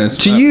Laxness,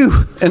 To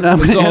you, and I'm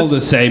it's going to all ask,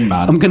 the same,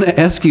 man. I'm going to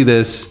ask you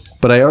this,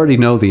 but I already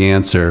know the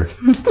answer.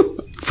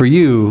 For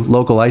you,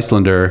 local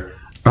Icelander,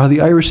 are the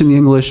Irish and the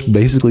English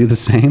basically the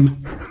same?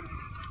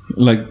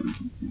 Like,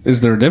 is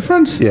there a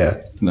difference?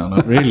 Yeah. No,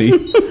 not really.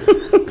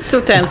 It's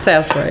all down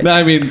south, right? No,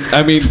 I mean,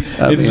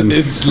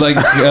 it's like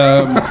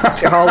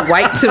they're all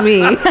white to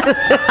me.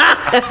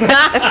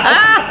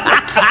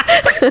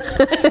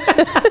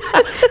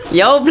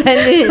 Y'all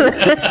blend in.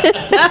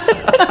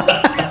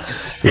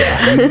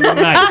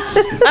 nice.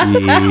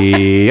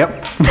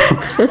 Yep.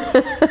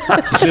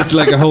 It's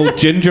like a whole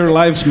ginger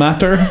lives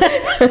matter.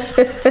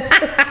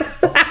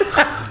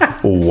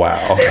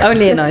 Wow.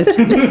 Only in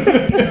Iceland.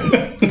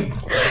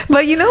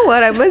 But you know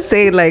what? I must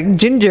say, like,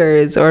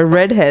 gingers or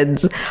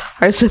redheads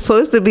are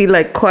supposed to be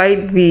like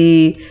quite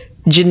the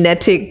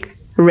genetic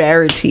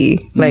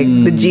rarity. Like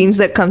the genes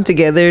that come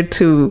together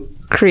to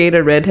create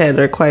a redhead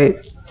are quite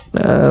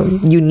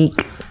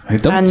unique. I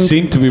don't And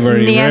seem to be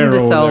very rare over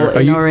Neanderthal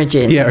there. in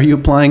origin. Yeah, are you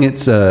implying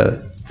it's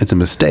a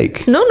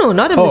mistake? No,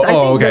 not a Oh, I think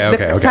okay,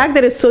 the okay. fact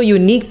that it's so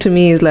unique to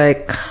me is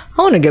like,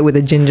 I want to get with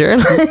a ginger.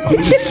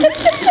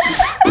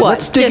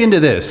 Let's dig Just into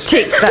this.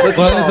 Take that.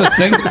 Well, there's a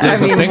thing.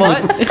 There's I a mean, thing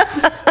what?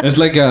 There's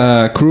like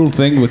a cruel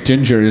thing with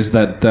ginger is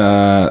that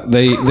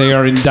they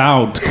are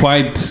endowed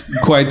quite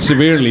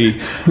severely,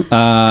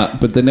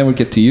 but they never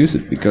get to use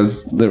it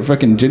because they're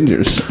fucking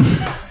gingers.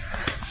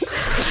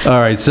 All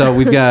right, so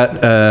we've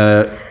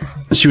got.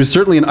 She was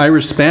certainly an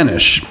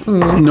Irish-Spanish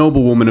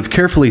noblewoman of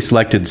carefully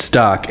selected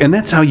stock, and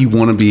that's how you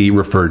want to be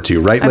referred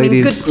to, right, I mean,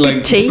 ladies? good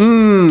Like- teeth.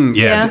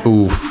 Yeah. yeah.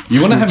 Oof. You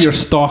want to have your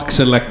stock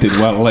selected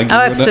well, like Oh,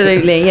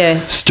 absolutely,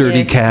 yes. Sturdy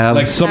yes. calves.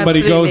 Like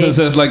somebody goes and Absolutely.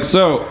 says like,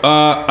 so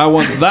I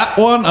want that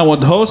one, I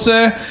want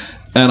Jose,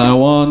 and I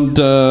want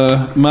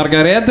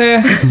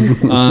Margarete,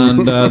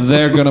 and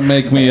they're gonna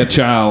make me a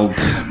child.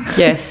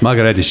 Yes.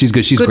 Margareta, she's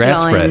good. She's Good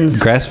grass-fed. lines.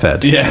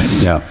 Grass-fed.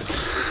 Yes. Yeah.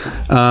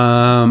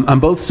 On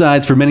both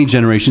sides for many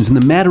generations in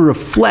the matter of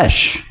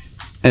flesh,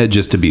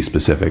 just to be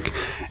specific,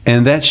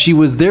 and that she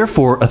was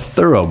therefore a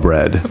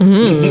thoroughbred.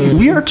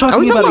 We are Are talking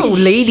we about talking about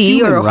a lady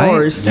human, or a right?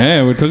 horse?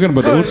 Yeah, we're talking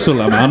about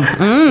Ursula, man.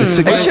 It's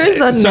a Are you sure it's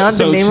not, So- not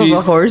so the name of a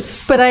she's-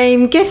 horse? But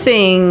I'm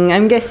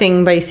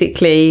guessing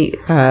basically,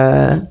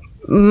 I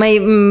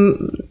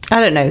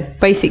don't know,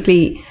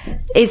 basically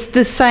it's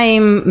the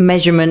same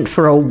measurement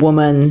for a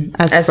woman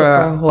as for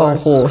a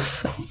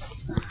horse.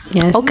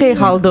 Yes. Okay,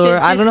 Haldor,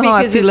 I don't know how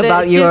I because of feel the-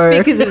 about your...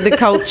 Just because of the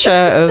culture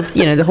of,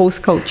 the horse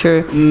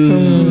culture.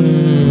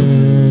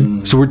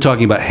 So we're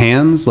talking about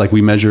hands, like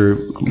we measure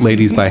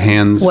ladies by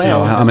hands.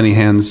 Well. How many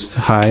hands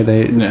high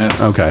they? Yes.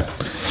 Okay.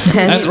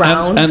 hands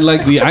round. And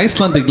like the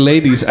Icelandic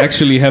ladies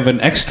actually have an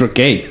extra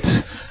gait.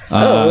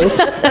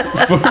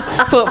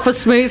 For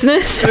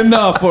smoothness.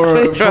 No, for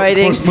Smooth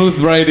riding. for smooth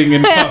riding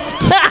and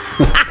cuffed.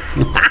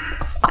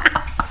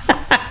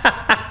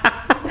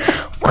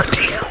 What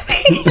do you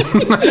mean?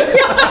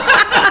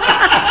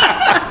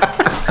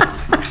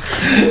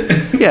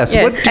 Yes,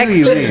 Yes, what do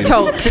you mean? excellent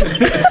tolt.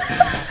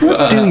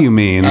 What do you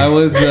mean? I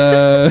was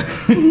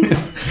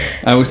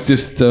I was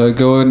just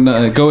going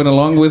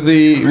along with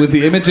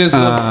the images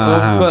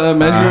of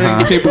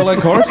measuring people like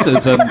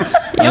horses, and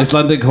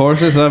Icelandic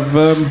horses have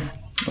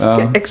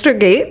Extra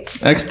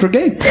gates. extra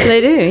gait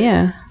They do,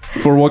 yeah.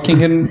 for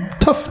walking in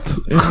tuft.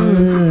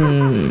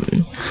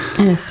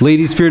 Yes.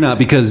 Ladies, fear not,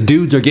 because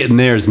dudes are getting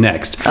theirs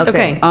next.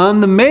 Okay.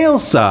 On the male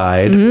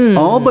side,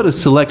 all but a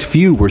select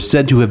few were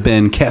said to have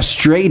been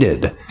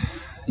castrated.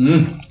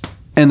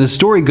 And the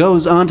story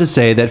goes on to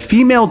say that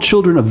female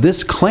children of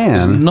this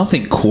clan...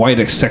 Nothing quite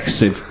as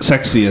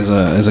sexy as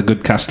a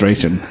good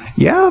castration.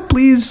 Yeah,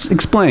 please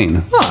explain.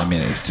 No, I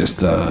mean it's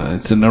just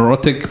it's an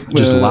erotic.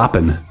 Just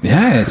lopping.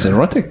 Yeah, it's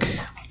erotic.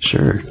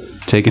 Sure.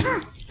 Taking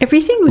a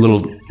Everything with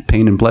little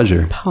pain and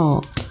pleasure.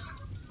 parts.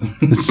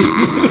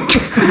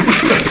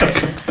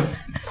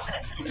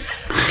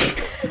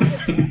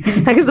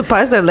 I guess the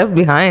parts are left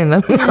behind.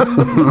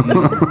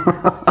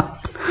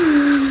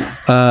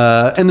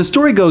 And the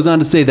story goes on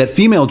to say that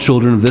female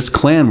children of this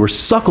clan were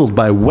suckled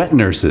by wet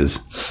nurses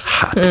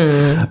hot,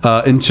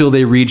 until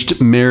they reached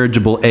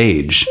marriageable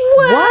age.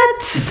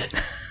 What?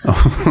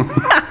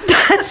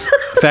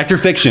 Fact or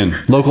fiction?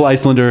 Local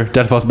Icelander,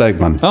 Detefos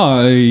Bergman. Oh,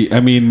 I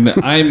mean,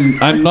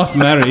 I'm not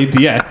married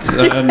yet,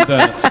 and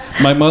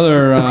my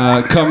mother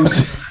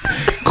comes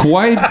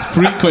quite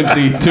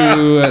frequently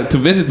to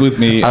visit with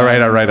me. All right.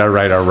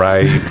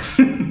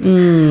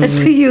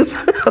 To use.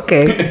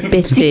 Okay.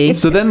 Bitty.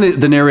 So then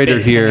the narrator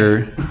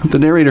here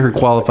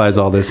qualifies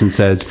all this and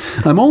says,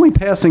 "I'm only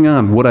passing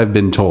on what I've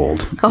been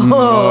told."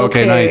 Oh,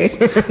 okay, nice,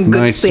 Good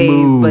nice, save,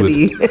 smooth.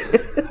 buddy.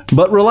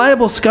 But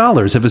reliable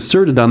scholars have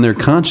asserted on their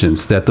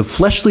conscience that the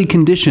fleshly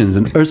conditions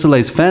in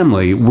Ursula's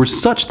family were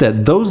such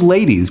that those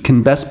ladies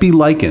can best be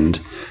likened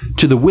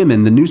to the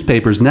women the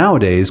newspapers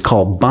nowadays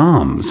call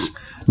bombs,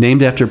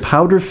 named after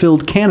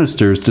powder-filled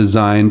canisters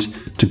designed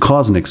to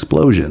cause an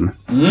explosion.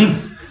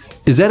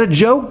 Is that a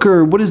joke,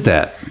 or what is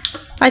that?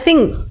 I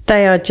think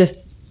they are just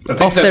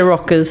off that- their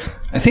rockers.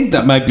 I think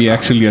that might be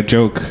actually a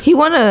joke. He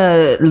won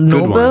a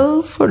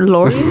Nobel for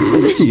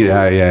Laureate.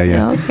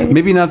 Yeah. okay.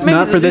 Maybe not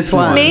for this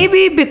one.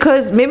 Maybe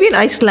in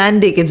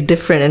Icelandic it's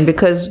different, and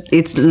because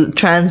it's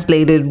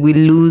translated, we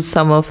lose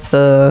some of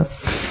the.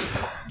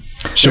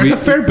 Should There's we, a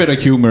fair bit of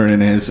humor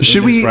in his.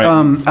 should in his we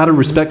writing. out of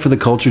respect for the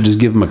culture, just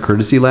give him a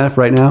courtesy laugh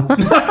right now?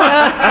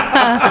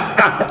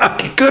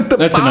 Good, the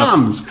That's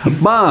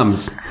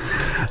bombs.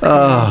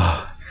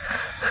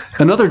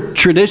 Another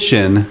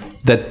tradition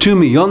that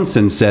Tumi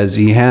Jonsson says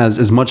he has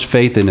as much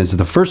faith in as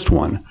the first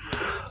one.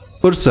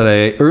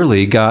 Ursula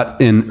early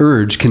got an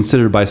urge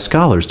considered by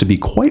scholars to be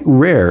quite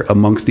rare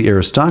amongst the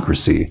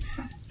aristocracy,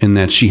 in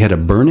that she had a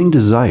burning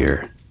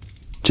desire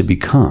to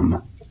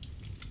become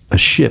a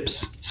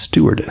ship's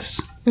stewardess.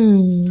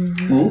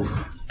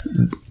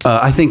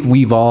 I think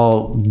we've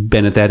all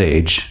been at that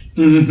age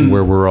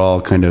where we're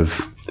all kind of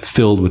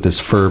filled with this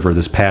fervor,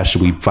 this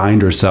passion. We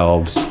find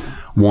ourselves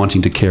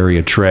wanting to carry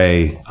a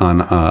tray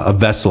on a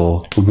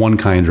vessel of one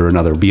kind or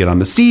another, be it on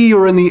the sea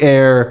or in the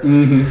air,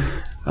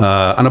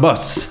 on a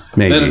bus,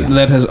 maybe.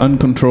 That has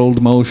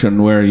uncontrolled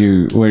motion where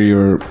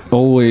you're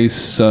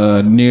always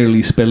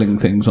nearly spilling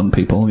things on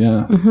people.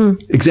 Yeah.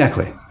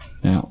 Exactly.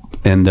 Yeah.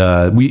 And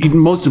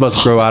most of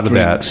us grow out of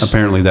drinks. that.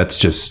 Apparently, that's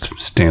just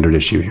standard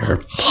issue here.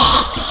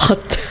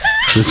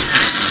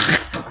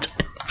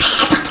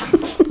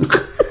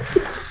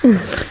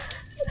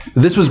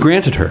 This was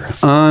granted her.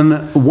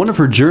 On one of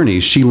her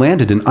journeys, she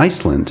landed in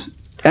Iceland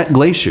at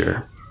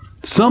Glacier.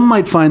 Some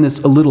might find this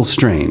a little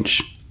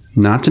strange.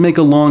 Not to make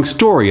a long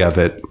story of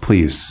it,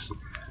 please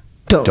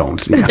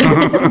don't.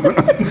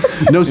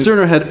 No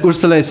sooner had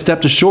Ursula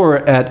stepped ashore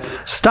at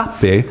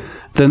Stappe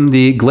than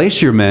the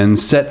Glacier men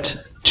set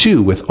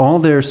to with all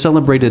their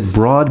celebrated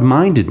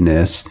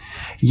broad-mindedness.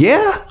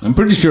 Yeah, I'm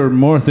pretty sure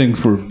more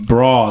things were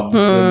broad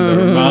than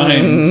their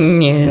minds.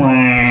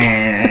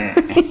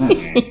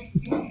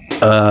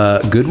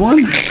 good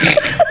one.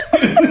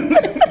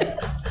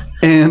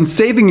 And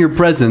saving your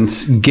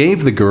presence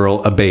gave the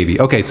girl a baby.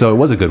 Okay, so it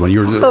was a good one. You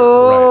were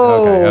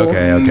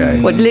right.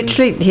 Okay. What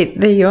literally hit?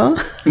 There you are.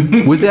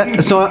 Was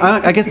that so?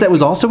 I guess that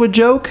was also a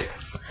joke,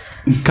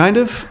 kind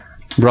of.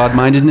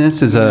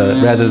 Broad-mindedness is a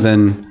rather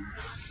than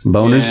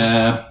boners.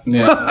 Yeah.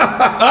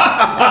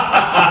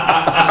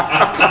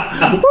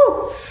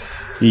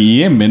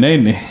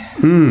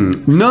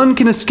 Yemenene. None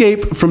can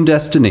escape from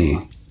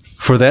destiny.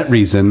 For that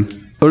reason,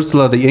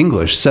 Ursula the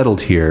English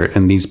settled here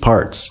in these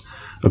parts.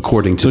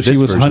 According to So she this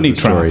was version of the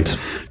story,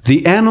 honey-trapped.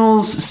 the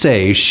annals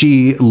say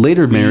she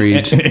later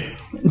married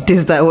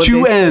Is that what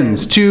two they-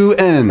 ends.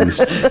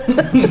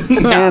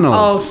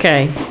 Annals.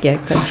 Okay. Yeah,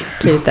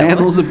 cleared that one.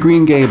 Annals of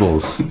Green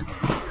Gables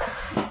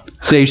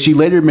say she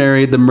later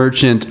married the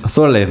merchant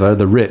Thorleifr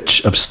the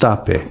Rich of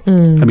Stappe.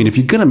 I mean, if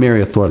you're gonna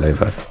marry a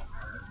Thorleifr,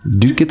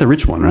 do get the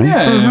rich one, right?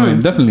 Yeah, I mean,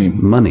 definitely.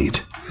 Moneyed.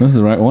 This is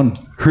the right one.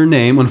 Her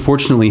name,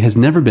 unfortunately, has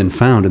never been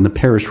found in the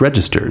parish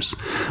registers,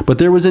 but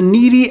there was a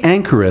needy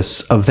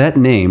anchoress of that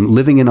name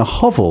living in a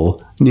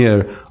hovel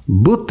near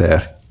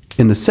Butter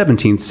in the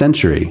 17th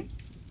century.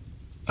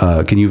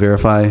 Can you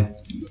verify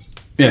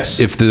Yes.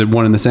 if they're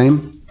one and the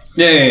same?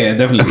 Yeah,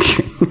 definitely.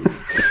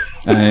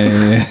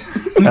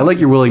 I like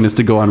your willingness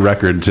to go on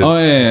record to Oh,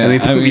 yeah.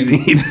 anything we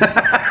need.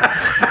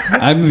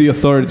 I'm the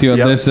authority on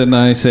Yep. this, and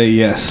I say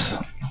yes.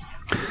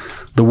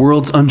 The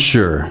world's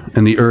unsure,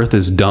 and the earth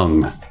is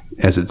dung,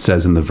 as it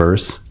says in the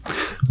verse.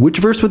 Which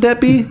verse would that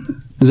be?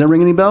 Does that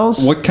ring any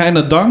bells? What kind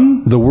of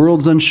dung? The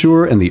world's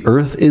unsure, and the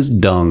earth is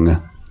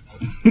dung.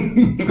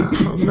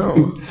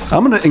 No.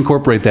 I'm going to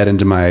incorporate that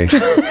into my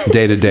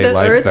day-to-day The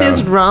life. earth though.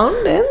 is round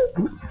and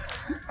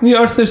The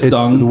earth is The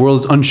dung.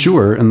 world's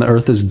unsure, and the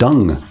earth is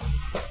dung.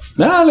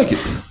 I like it.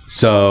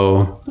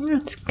 So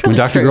That's when kind of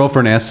Dr. true.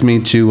 Girlfriend asked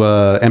me to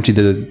empty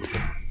the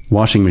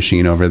washing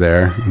machine over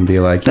there and be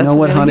like, you know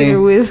what, honey? Here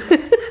with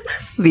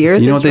the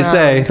earth. You know is what they round.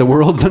 say? The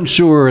world's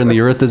unsure and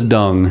the earth is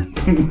dung.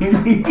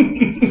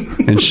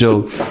 And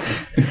she'll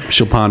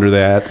ponder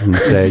that and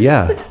say,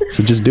 yeah,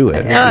 so just do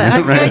it.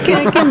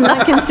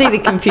 I can see the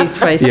confused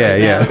face. Yeah,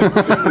 right yeah.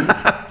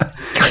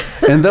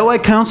 now. And though I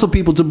counsel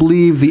people to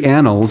believe the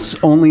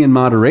annals only in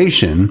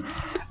moderation,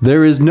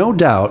 there is no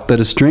doubt that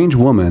a strange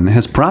woman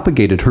has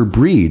propagated her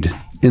breed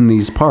in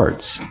these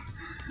parts.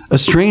 A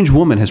strange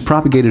woman has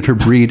propagated her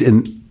breed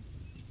in...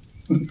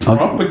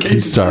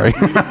 Sorry,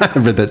 I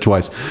read that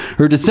twice.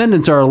 Her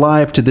descendants are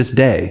alive to this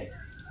day.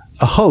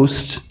 A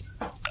host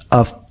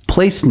of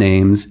place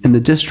names in the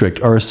district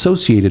are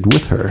associated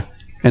with her,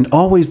 and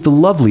always the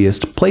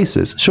loveliest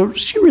places. So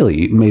she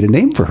really made a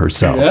name for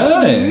herself.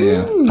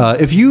 Yeah.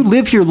 If you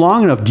live here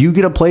long enough, do you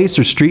get a place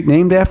or street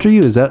named after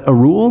you? Is that a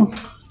rule?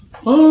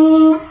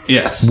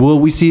 Yes. Will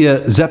we see a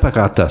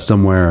Zepagata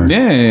somewhere?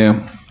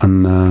 Yeah.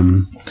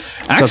 On,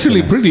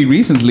 Actually, Subcommerce? pretty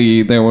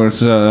recently there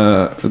was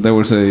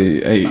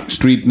a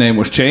street name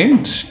was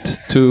changed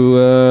to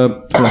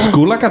from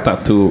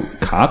Skúlagata to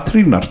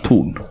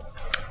Katrínartún.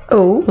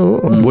 Oh,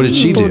 What did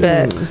she do?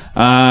 that.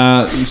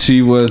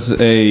 She was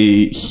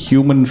a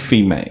human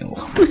female.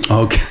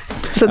 Okay.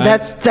 So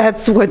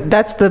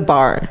that's the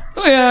bar.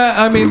 Yeah,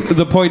 I mean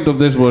the point of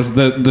this was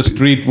that the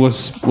street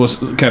was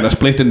kind of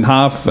split in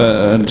half,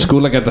 and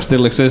Skúlagata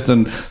still exists,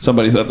 and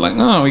somebody thought like,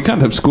 no, we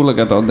can't have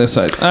Skúlagata on this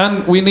side,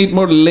 and we need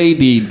more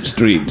lady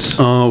streets.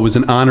 Oh, it was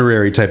an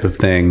honorary type of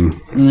thing.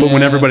 But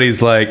when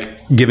everybody's like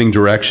giving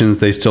directions,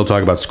 they still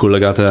talk about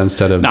Skúlagata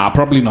instead of... Nah,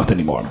 probably not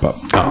anymore, but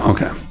Oh,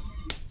 okay.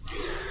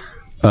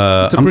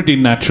 it's a pretty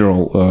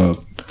natural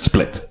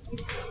split.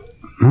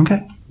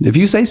 Okay. If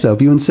you say so,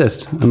 if you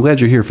insist. I'm glad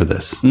you're here for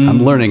this.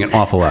 I'm learning an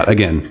awful lot.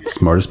 Again,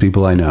 smartest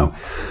people I know.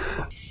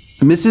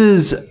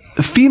 Mrs.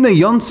 Fina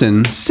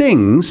Jonsson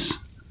sings...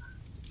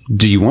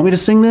 Do you want me to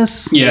sing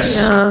this?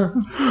 Yes.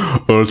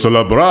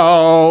 Ursula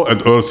Brow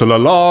and Ursula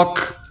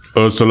Lock,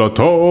 Ursula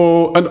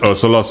Toe and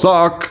Ursula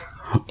Sock,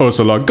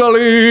 Ursula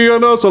Gully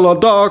and Ursula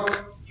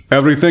Dock,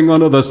 everything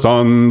under the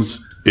sun's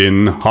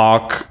in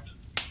hock.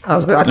 I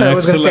thought I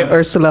was going to say Excellent.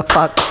 Ursula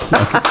Fox.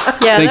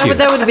 Yeah, Thank you.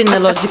 that would have been the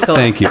logical.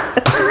 Thank you.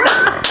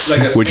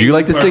 Would you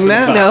like to sing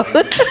that? No.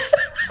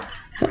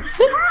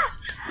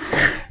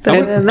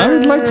 I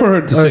would like for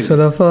her to sing.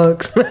 Ursula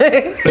Fox.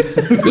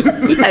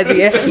 At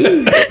the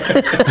end.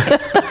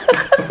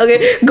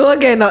 Okay, go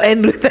again. I'll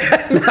end with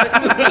that.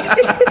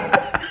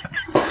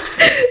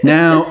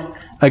 Now,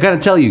 I got to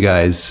tell you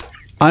guys,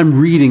 I'm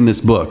reading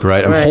this book,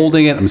 right? I'm Right.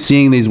 holding it. I'm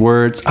seeing these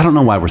words. I don't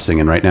know why we're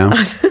singing right now.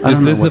 I Is don't know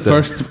this the what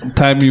first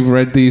time you've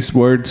read these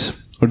words,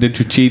 or did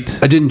you cheat?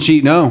 I didn't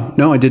cheat. No,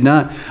 I did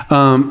not.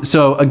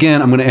 So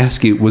again, I'm going to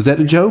ask you, was that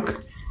a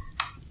joke?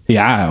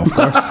 Yeah, of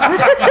course.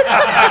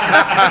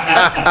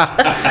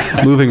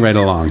 Moving right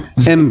along.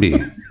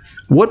 MB.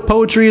 What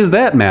poetry is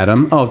that,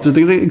 madam? Oh, so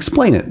they're going to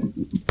explain it.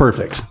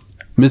 Perfect.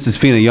 Mrs.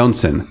 Fina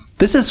Jonsson.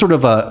 This is sort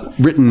of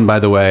written, by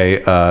the way,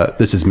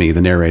 this is me,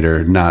 the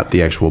narrator, not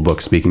the actual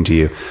book speaking to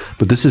you.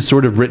 But this is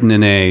sort of written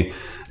in a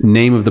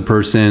name of the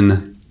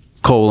person,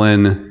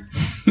 colon,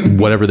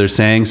 whatever they're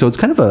saying. So it's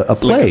kind of a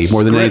play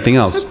more than script. anything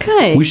else.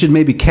 Okay. We should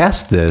maybe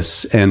cast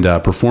this and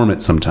perform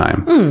it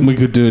sometime. We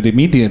could do it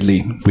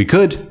immediately. We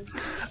could.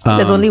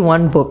 There's only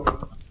one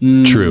book.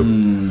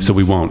 True. So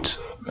we won't.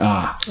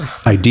 Ah,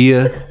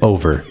 Idea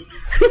over.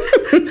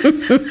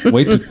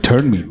 way to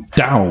turn me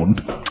down.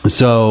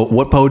 So,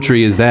 what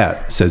poetry is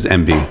that? Says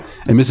MB.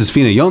 And Mrs.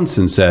 Fina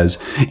Jonsson says,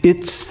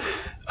 it's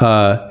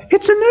a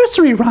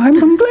nursery rhyme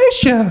from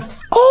Glacier.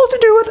 All to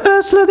do with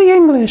Ursula the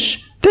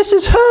English. This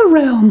is her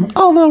realm,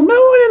 although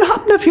no one in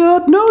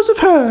Hopnafjord knows of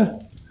her.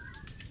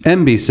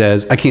 MB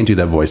says, I can't do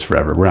that voice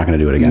forever. We're not going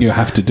to do it again. You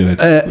have to do it.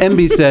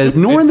 MB says,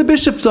 nor in the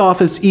bishop's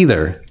office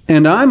either.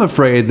 And I'm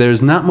afraid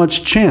there's not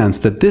much chance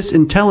that this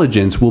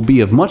intelligence will be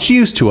of much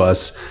use to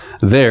us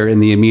there in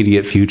the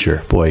immediate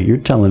future. Boy, you're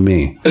telling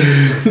me.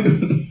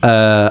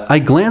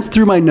 I glanced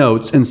through my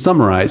notes and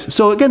summarized.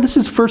 So again, this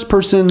is first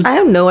person. I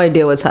have no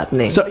idea what's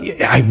happening. So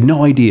I have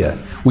no idea.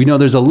 We know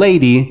there's a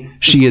lady.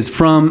 She is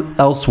from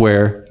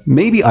elsewhere.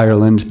 maybe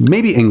Ireland,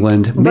 maybe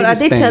England, maybe But are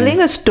they Spain.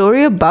 telling a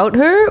story about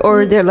her,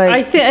 or they're like,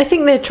 I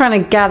think they're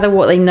trying to gather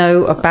what they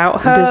know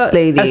about her. This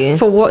lady.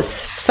 For what's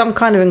some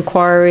kind of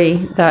inquiry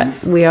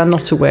that we are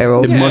not aware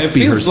of. It must it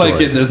be her feels like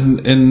story. it is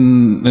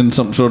in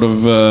some sort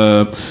of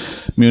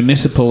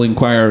municipal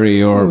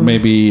inquiry, or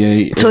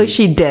maybe so is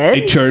she a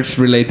dead?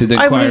 church-related I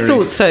would inquiry. have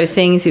thought so,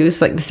 seeing as it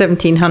was like the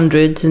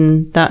 1700s,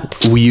 and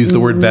that's We use the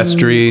word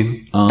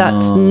vestry.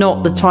 that's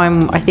not the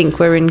time I think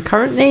we're in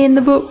currently in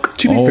the book.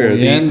 To be Oh, fair,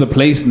 yeah, and the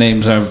place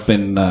names have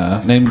been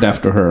named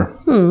after her.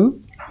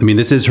 I mean,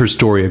 this is her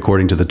story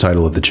according to the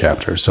title of the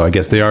chapter. So I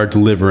guess they are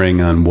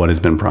delivering on what has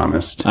been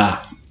promised. I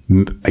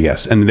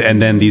guess. And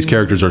then these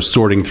characters are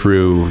sorting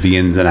through the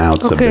ins and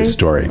outs of this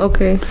story.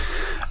 Okay.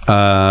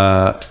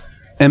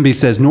 MB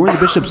says, nor the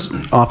bishop's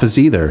office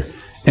either.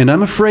 And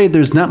I'm afraid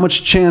there's not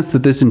much chance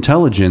that this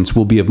intelligence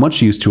will be of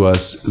much use to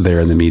us there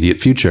in the immediate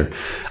future.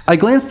 I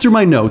glanced through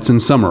my notes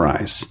and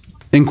summarize.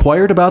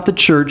 Inquired about the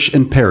church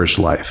and parish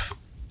life.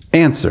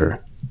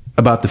 Answer.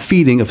 About the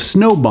feeding of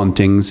snow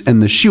buntings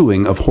and the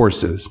shoeing of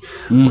horses.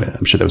 Well,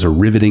 I'm sure that was a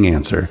riveting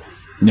answer.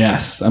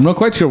 Yes, I'm not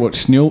quite sure what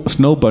snow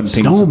buntings.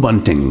 Snow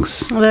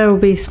buntings. There will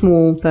be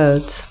small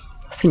birds,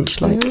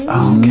 finch-like.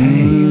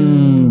 Okay.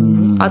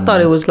 I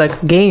thought it was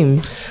like a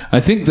game. I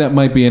think that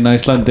might be in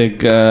Icelandic,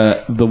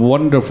 the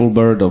wonderful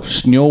bird of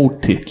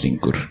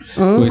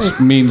snjótittlingur, which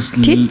means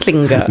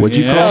Tittlinga. What'd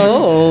you call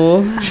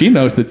it? Oh, She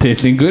knows the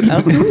tittlingur.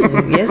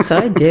 yes,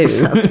 I do.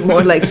 Sounds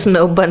more like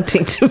snow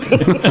bunting to me.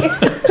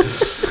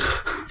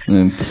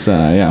 It's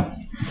yeah.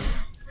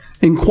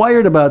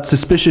 Inquired about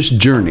suspicious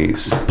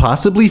journeys,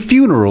 possibly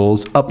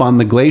funerals up on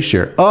the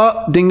glacier.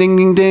 Oh, ding, ding,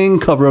 ding, ding,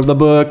 cover of the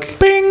book.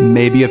 Bing.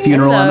 Maybe a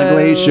funeral on the Hello.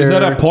 glacier. Is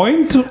that a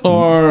point,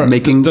 or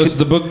Making- does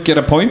the book get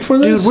a point for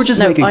this? Dude, we're just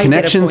No, making I get a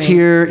connections point.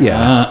 here.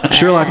 Yeah,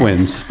 Sherlock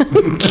wins.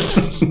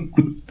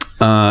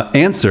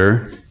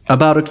 Answer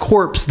about a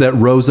corpse that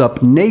rose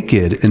up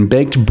naked and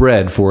baked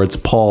bread for its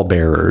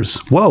pallbearers.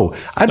 Whoa,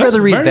 I'd That's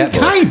rather read very that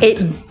book. kind.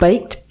 It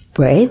baked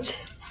bread.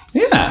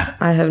 Yeah.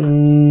 I have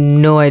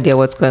no idea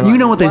what's going on. You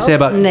know what they say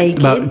about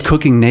naked.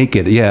 cooking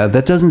naked. Yeah,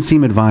 that doesn't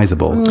seem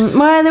advisable.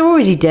 Well, they're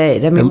already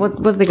dead. I mean,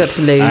 what have they got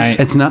to lose?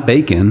 It's not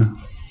bacon.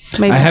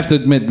 Maybe I have to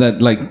admit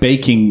that like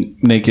baking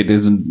naked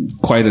isn't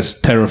quite as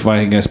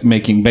terrifying as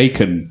making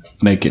bacon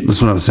naked.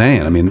 That's what I'm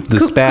saying. I mean, the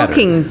spatter.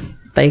 cooking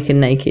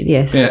bacon naked.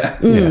 Yes. Yeah.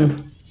 Yeah.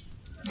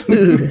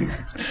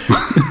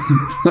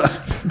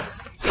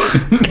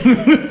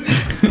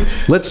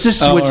 Let's just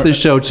switch the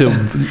show to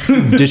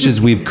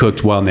dishes we've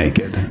cooked while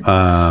naked.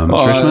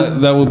 Trishma?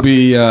 That would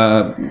be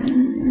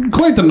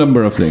quite a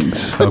number of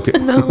things. Okay.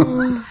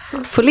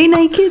 Fully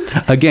naked.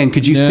 Again,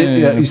 could you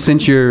yeah.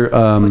 cinch your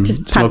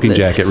just smoking pantless.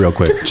 jacket real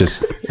quick?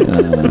 Just all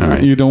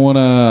right. You don't want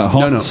a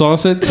hot No.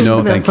 sausage?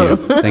 No, thank you.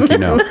 Thank you,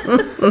 no.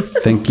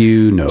 Thank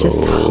you, no.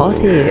 Just hot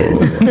ears.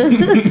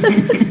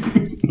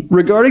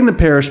 Regarding the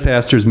parish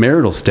pastor's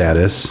marital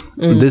status,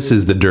 this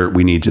is the dirt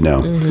we need to know.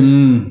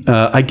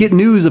 I get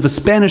news of a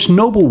Spanish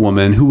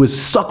noblewoman who was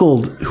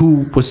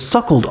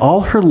suckled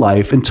all her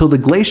life until the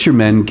glacier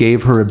men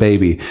gave her a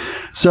baby.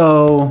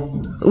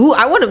 So, Ooh,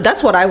 I want to.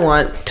 That's what I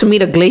want, to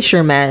meet a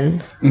glacier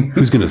man.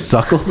 who's gonna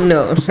suckle?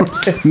 No.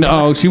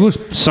 No, she was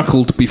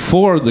suckled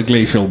before the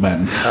glacial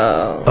man.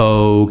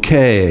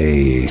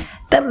 Okay.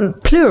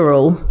 That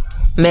plural.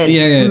 Men.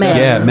 Yeah. Men.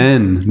 Yeah,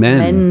 men.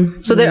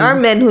 Men. So there are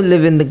men who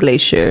live in the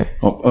glacier.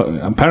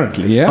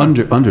 Apparently, yeah.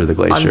 Under the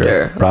glacier,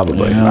 Under.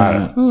 probably.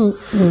 Yeah.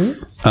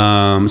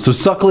 So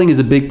suckling is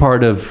a big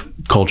part of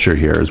culture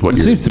here, is what It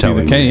you're seems to be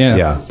telling the case. me.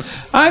 Yeah.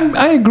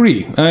 I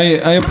agree.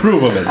 I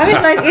approve of it. I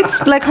mean, like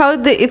it's like how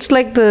it's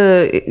like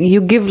you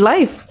give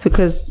life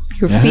because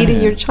you're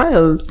feeding your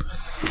child.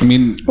 I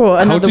mean, Well,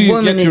 how another do you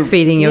woman get is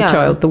feeding your Yeah.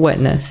 child the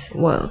wetness.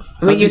 Well,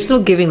 I mean, you're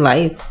still giving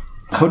life.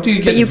 How do you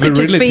get But you could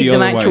just virility feed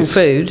them actual otherwise?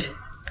 food.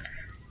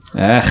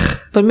 Ugh,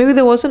 But maybe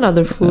there was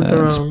another food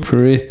that's around.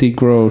 pretty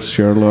gross,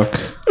 Sherlock.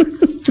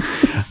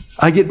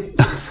 I get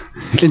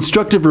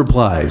instructive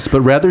replies, but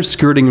rather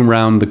skirting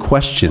around the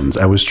questions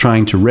I was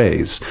trying to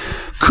raise.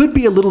 Could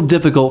be a little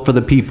difficult for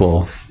the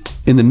people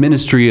in the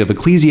Ministry of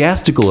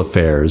Ecclesiastical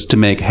Affairs to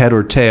make head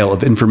or tail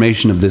of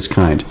information of this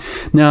kind.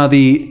 Now,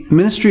 the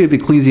Ministry of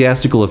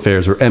Ecclesiastical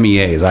Affairs, or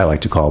MEA, as I like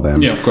to call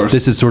them. Yeah, of course.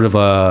 This is sort of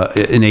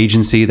an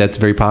agency that's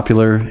very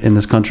popular in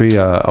this country,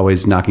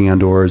 always knocking on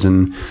doors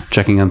and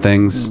checking on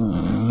things,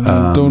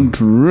 Don't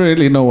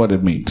really know what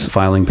it means.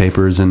 filing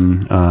papers,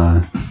 and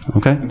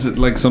okay. Is it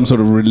like some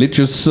sort of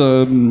religious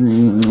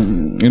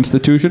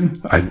institution?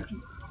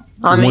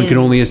 One can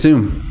only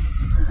assume.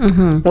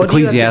 What do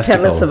you have to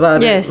tell Ecclesiastical. us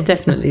about Yes,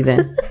 definitely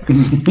then.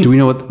 Do we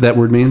know what that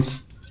word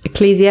means?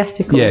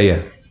 Ecclesiastical.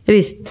 Yeah. It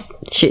is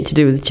shit to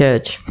do with the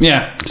church.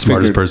 Yeah.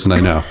 Smartest figured. person I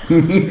know.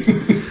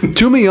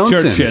 Tumi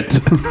Church Onsen. shit.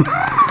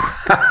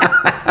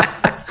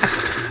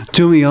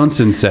 Tumi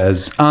Onsen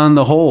says, on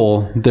the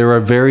whole, there are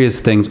various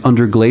things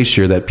under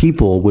Glacier that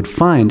people would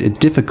find it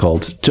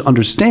difficult to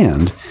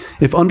understand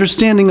if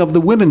understanding of the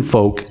women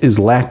folk is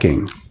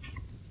lacking.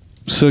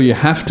 So you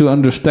have to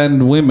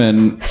understand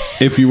women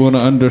if you want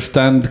to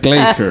understand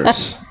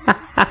glaciers.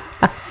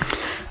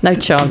 No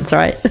chance,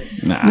 right?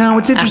 Nah. No,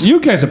 it's interesting. You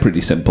guys are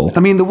pretty simple. I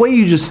mean, the way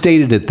you just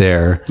stated it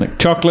there, Like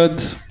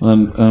chocolate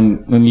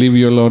and leave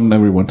you alone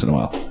every once in a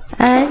while.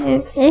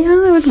 Yeah,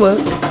 it would work.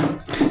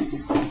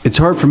 it's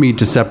hard for me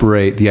to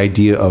separate the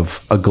idea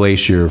of a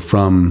glacier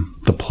from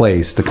the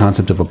place, the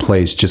concept of a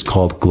place just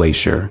called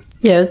glacier.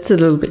 Yeah, it's a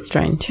little bit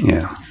strange.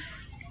 Yeah.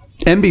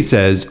 MB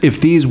says, if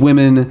these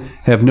women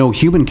have no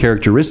human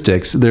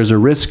characteristics, there's a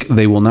risk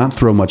they will not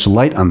throw much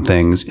light on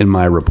things in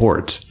my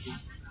report.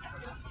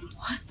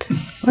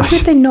 Why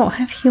would they not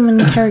have human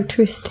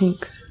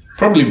characteristics?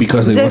 Probably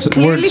because they They're weren't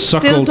clearly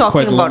still suckled talking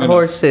quite long about enough.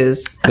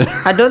 horses.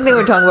 I don't think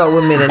we're talking about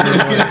women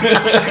anymore.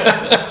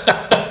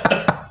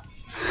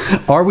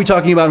 Are we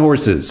talking about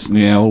horses?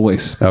 Yeah,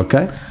 always.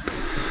 Okay.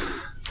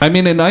 I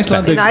mean, in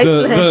Iceland, In the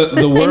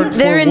Iceland. word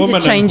They're for woman and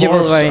interchangeable,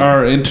 horse right?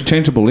 are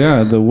interchangeable.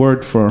 Yeah, the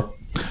word for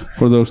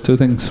those two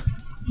things.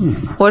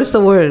 What is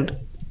the word?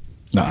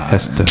 Nah,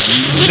 Hester.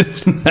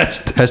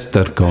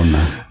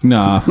 Hesterkona.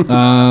 nah.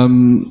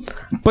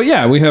 But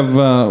yeah, we have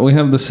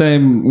the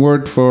same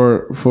word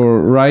for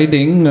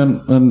riding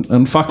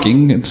and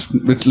fucking. It's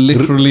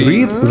literally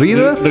Rida?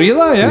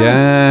 Rida, yeah.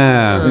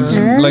 Yeah. It's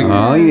like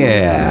Oh,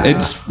 yeah.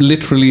 it's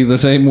literally the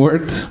same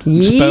word, spelled the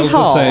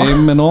Yeehaw.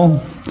 same and all.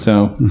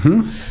 So,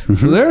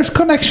 so there's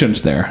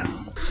connections there.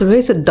 So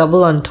it's a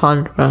double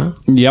entendre.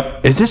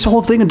 Yep. Is this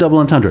whole thing a double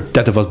entendre?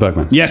 Dette Vos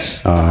Bergman.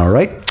 Yes. All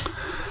right.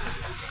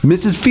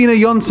 Mrs. Fina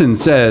Jonsson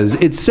says,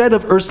 it's said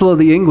of Ursula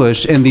the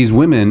English and these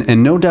women,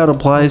 and no doubt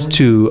applies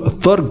to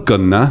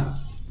Thorgunna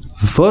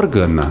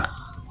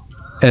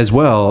as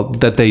well,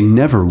 that they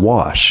never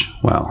wash.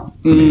 Well,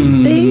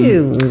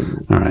 Ew.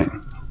 all right.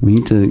 We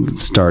need to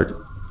start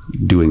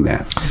doing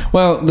that.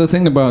 Well, the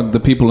thing about the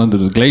people under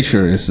the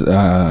glacier is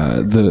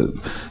the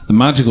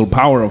magical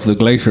power of the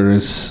glacier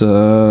is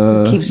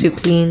Keeps you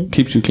clean.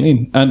 keeps you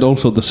clean, and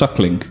also the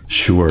suckling.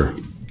 Sure.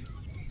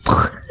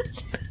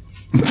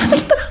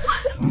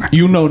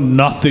 You know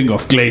nothing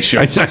of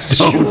glaciers.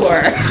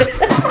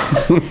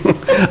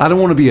 I don't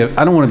want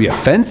to be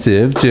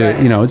offensive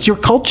to, it's your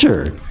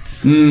culture.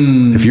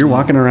 If you're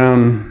walking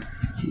around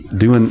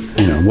doing,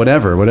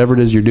 whatever it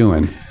is you're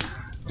doing,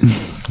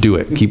 do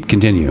it.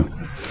 Continue.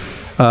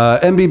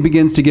 MB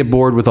begins to get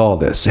bored with all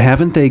this.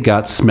 Haven't they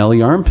got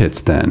smelly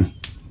armpits then?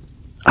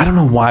 I don't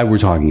know why we're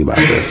talking about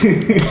this.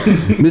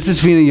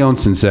 Mrs. Fina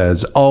Jonsson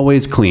says,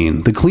 always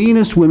clean. The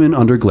cleanest women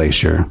under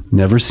glacier.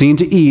 Never seen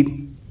to eat,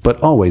 but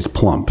always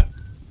plump.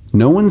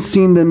 No one's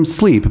seen them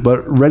sleep,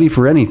 but ready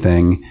for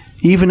anything,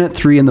 even at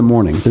 3 a.m.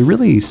 They're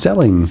really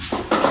selling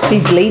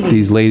These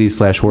ladies.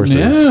 /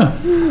 horses.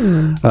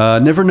 Yeah,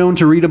 Never known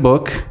to read a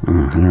book. All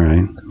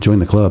right, join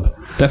the club.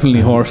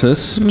 definitely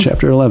horses.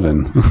 Chapter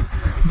 11.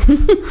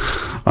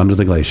 Under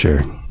the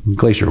glacier.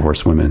 Glacier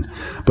horsewomen.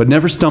 But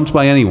never stumped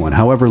by anyone,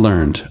 however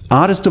learned.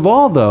 Oddest of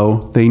all,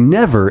 though, they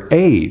never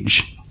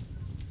age.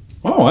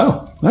 Oh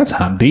well, that's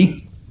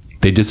handy.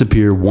 They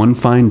disappear one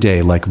fine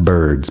day like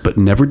birds, but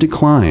never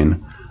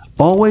decline.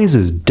 Always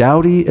as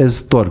dowdy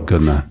as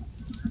Thorgunna.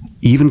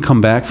 Even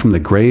come back from the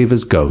grave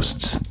as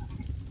ghosts.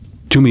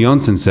 Tumi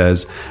Jonsson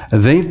says,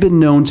 they've been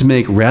known to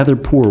make rather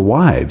poor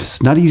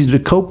wives, not easy to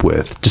cope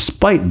with,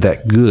 despite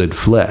that good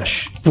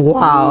flesh.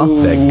 Wow.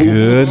 That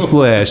good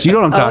flesh. You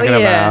know what I'm talking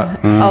about.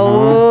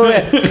 Oh,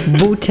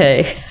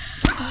 booty.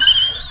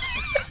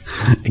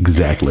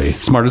 Exactly.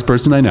 Smartest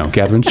person I know,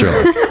 Catherine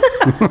Sherlock.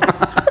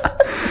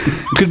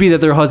 Could be that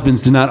their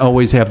husbands did not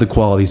always have the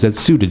qualities that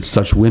suited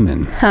such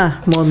women. Huh,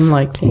 more than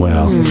likely.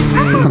 Well.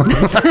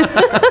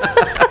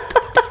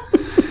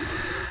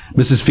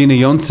 Mrs. Fina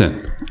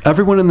Jonsson.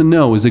 Everyone in the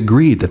know is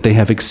agreed that they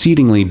have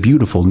exceedingly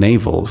beautiful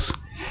navels.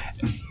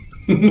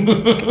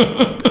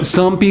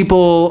 Some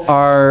people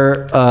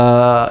are,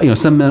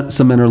 some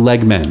men are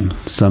leg men.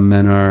 Some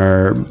men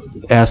are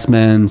ass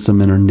men. Some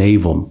men are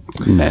navel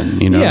men,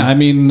 Yeah, I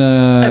mean,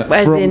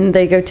 As in,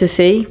 they go to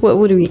sea?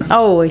 What do we...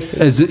 Oh, I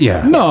see.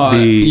 no,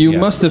 you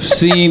must have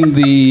seen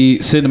the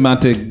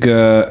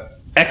cinematic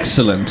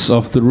excellence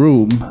of the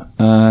room,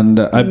 and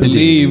I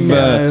believe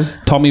No.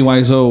 Tommy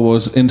Wiseau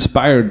was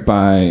inspired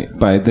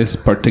by this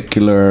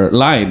particular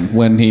line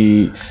when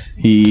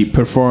he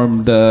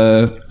performed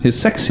his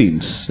sex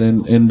scenes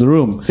in the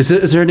room. Is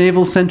there a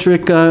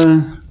navel-centric...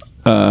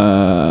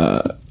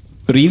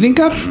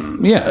 Rýðingar?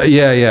 Yes.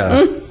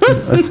 Yeah.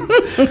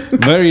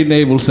 Very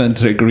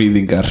navel-centric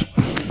Rýðingar.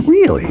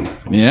 Really?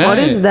 Yeah. What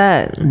is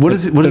that? What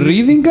is it?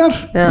 Rýðingar?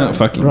 Yeah. No,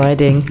 fucking.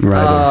 Riding.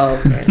 Right.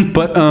 Oh, okay.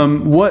 But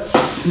what?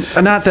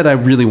 Not that I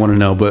really want to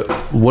know, but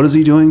what is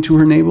he doing to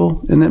her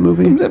navel in that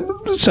movie?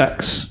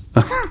 Sex.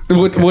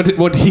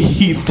 what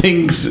he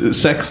thinks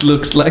sex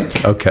looks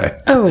like. Okay,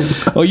 Oh,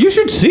 Oh, you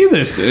should see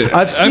this.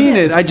 I've seen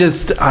it.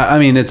 I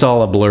mean, it's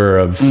all a blur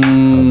of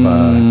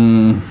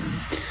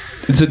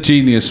It's a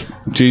genius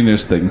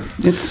thing.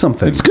 it's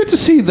something. It's good to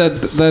see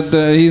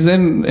that he's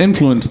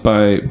influenced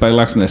by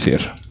Laxness here.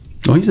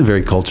 Oh, he's a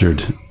very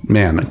cultured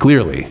man.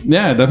 Clearly,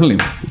 Yeah, definitely.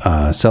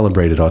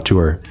 celebrated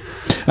auteur.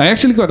 I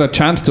actually got a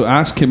chance to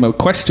ask him a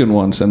question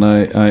once, and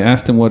I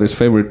asked him what his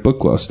favorite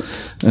book was,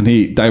 and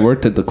he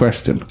diverted the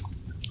question.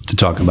 to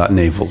talk about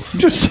navels.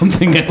 Just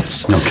something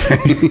else.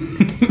 Okay.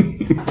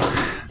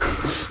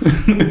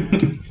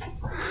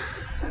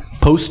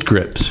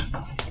 Postscript.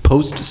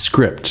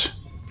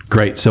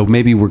 Great. So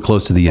maybe we're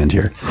close to the end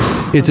here.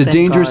 It's a thank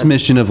dangerous God.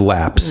 mission of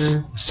lapse,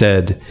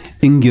 said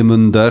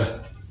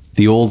Ingemundr,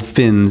 the old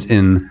Finns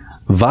in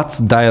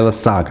Vatsdæla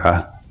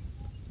Saga,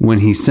 when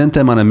he sent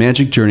them on a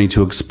magic journey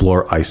to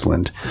explore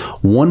Iceland.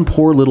 One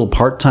poor little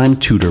part-time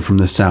tutor from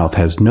the south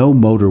has no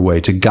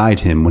motorway to guide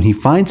him when he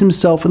finds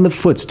himself in the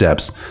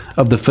footsteps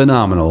of the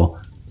phenomenal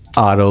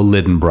Otto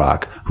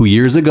Lidenbrock, who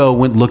years ago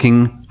went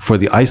looking for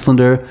the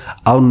Icelander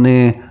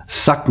Árni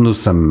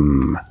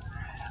Saknussemm.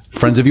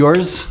 Friends of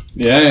yours?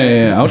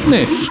 Yeah.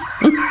 Outney.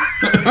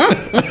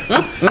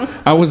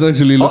 I was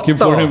actually looking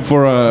for him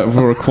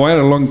for quite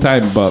a long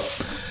time, but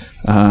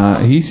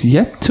he's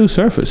yet to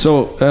surface.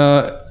 So,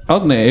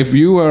 Outney, if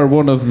you are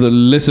one of the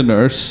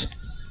listeners,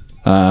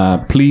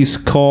 please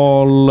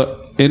call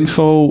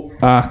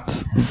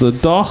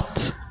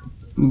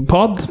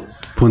info@the.pod.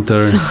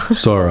 Punter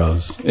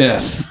Soros.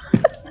 Yes.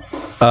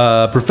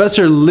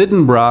 Professor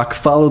Lidenbrock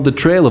followed the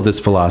trail of this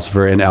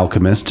philosopher and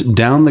alchemist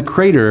down the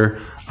crater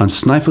on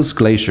Snæfellsnes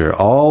Glacier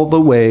all the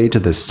way to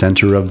the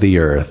center of the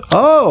earth.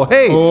 Oh,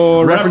 hey!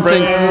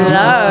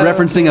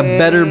 Referencing a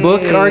better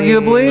book,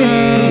 arguably?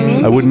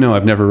 I wouldn't know.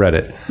 I've never read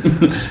it.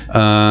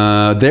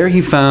 There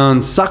he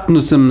found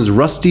Saknussemm's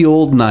rusty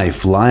old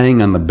knife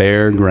lying on the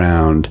bare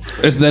ground.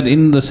 Is that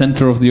in the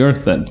center of the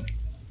earth then?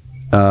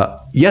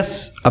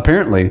 Yes,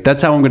 apparently.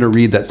 That's how I'm going to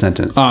read that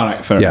sentence. All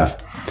right, fair enough.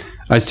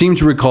 I seem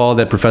to recall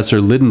that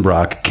Professor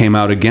Lidenbrock came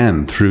out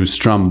again through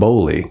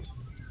Stromboli.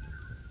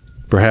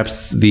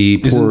 Perhaps the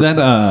poor... Isn't that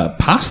a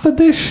pasta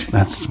dish?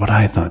 That's what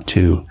I thought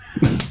too.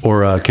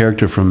 Or a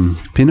character from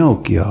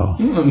Pinocchio.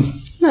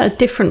 Not a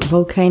different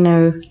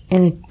volcano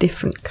in a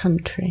different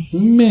country.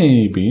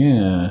 Maybe,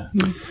 yeah.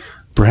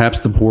 Perhaps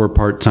the poor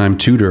part-time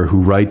tutor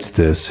who writes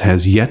this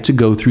has yet to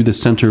go through the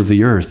center of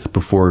the earth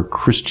before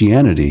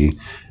Christianity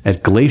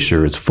at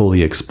Glacier is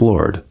fully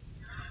explored.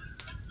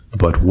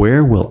 But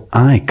where will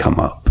I come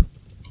up?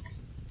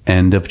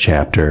 End of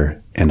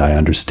chapter, and I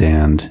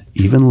understand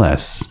even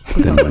less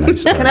than when I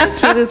started. Can I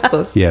see this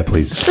book? Yeah,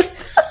 please.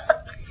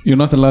 You're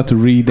not allowed to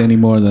read any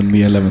more than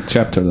the 11th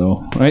chapter,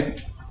 though,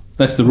 right?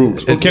 That's the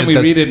rules. Or can we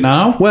read it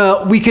now?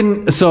 Well, we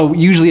can. So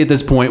usually at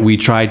this point, we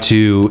try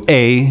to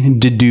A,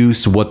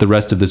 deduce what the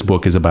rest of this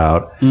book is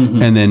about,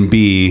 and then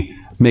B,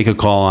 make a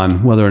call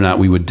on whether or not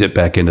we would dip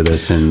back into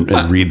this and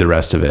read the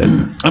rest of it.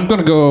 I'm going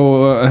to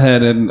go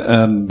ahead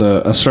and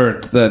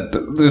assert that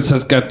this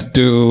has got to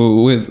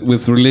do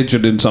with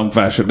religion in some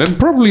fashion, and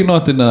probably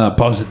not in a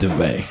positive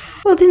way.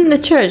 Well, didn't the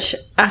church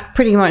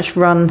pretty much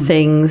run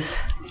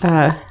things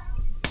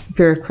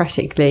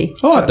bureaucratically?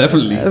 Oh,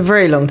 definitely. A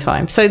very long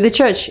time. So the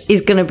church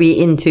is going to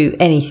be into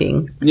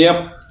anything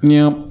Yep.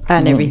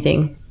 and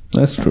everything.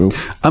 That's true.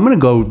 I'm going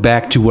to go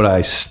back to what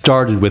I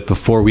started with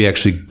before we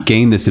actually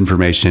gained this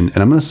information,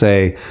 and I'm going to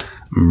say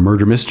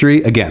murder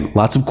mystery. Again,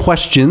 lots of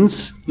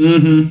questions.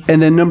 And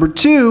then number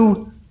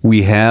 2,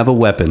 we have a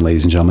weapon,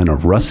 ladies and gentlemen, a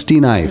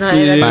rusty knife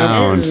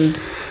found.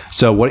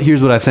 So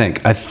here's what I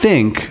think. I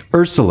think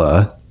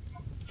Ursula,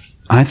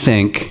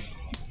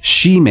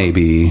 she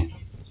maybe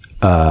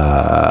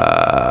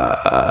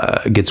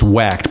gets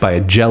whacked by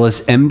a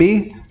jealous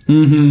Emby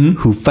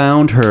who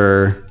found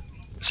her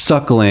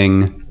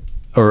suckling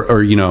or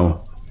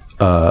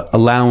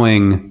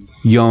allowing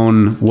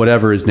Jon,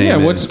 whatever his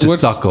name is, to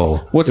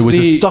suckle. It was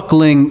a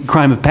suckling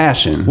crime of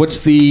passion.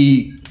 What's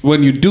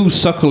when you do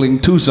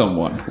suckling to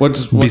someone?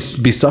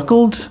 Be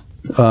suckled?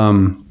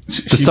 The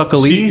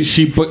sucklee?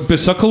 She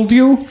besuckled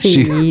you?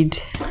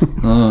 Feed.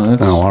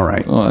 All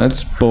right. Oh,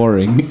 that's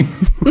boring.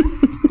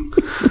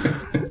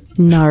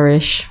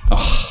 Nourish.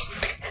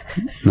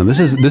 No, this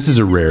is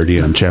a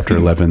rarity on Chapter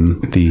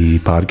 11, the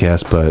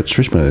podcast, but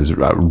Shrishma is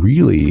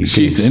really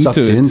getting sucked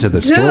into the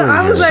story.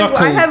 I was like,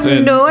 I have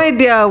no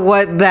idea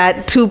what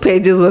that 2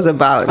 pages was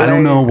about. I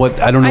don't know what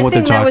they're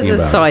talking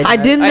about. I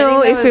didn't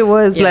know if it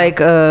was like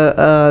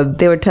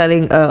they were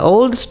telling an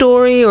old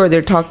story or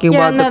they're talking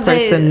about the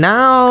person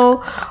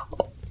now.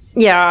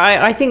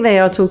 Yeah, I think they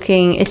are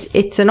talking.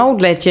 It's an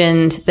old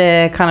legend.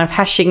 They're kind of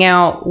hashing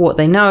out what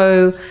they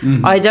know.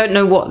 I don't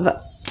know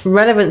what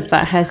relevance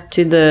that has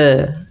to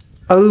the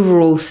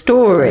overall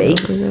story,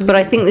 but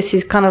I think this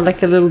is kind of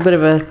like a little bit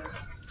of a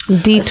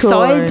detour,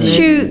 side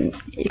shoot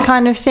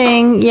kind of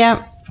thing.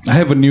 Yeah. I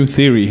have a new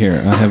theory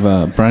here. I have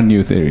a brand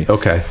new theory.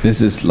 Okay.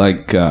 This is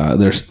like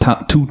there's 2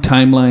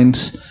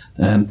 timelines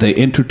and they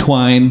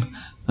intertwine.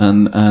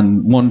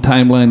 And one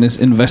timeline is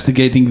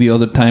investigating the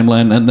other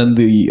timeline, and then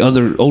the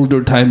other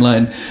older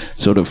timeline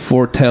sort of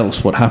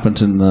foretells what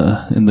happens in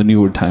the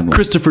newer timeline.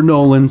 Christopher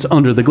Nolan's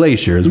Under the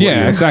Glacier.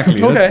 Yeah,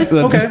 exactly.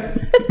 Okay.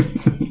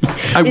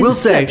 I will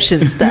say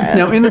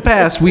now in the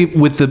past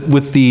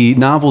with the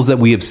novels that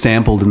we have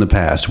sampled in the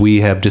past,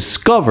 we have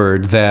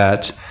discovered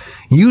that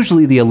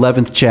usually the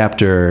 11th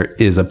chapter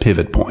is a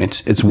pivot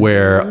point. It's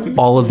where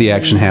all of the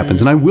action happens,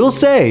 and I will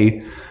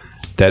say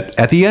that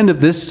at the end of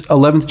this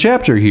 11th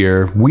chapter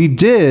here, we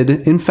did,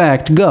 in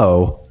fact,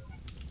 go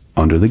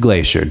Under the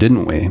Glacier,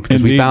 didn't we?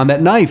 Because we Indeed. found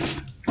that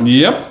knife.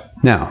 Yep.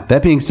 Now,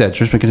 that being said,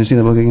 Trishma, can I see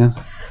the book again?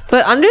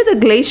 But Under the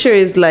Glacier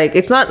is like,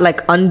 it's not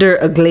like under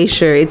a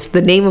glacier. It's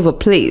the name of a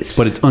place.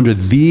 But it's under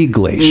the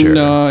glacier.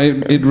 No,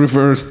 it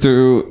refers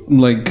to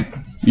like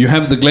you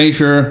have the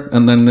glacier,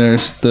 and then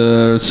there's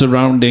the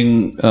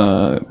surrounding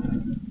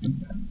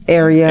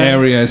area.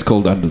 area is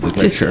called Under the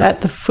Just Glacier. at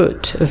the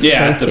foot of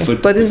Yeah, at Glacier. the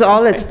foot. But this is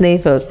all at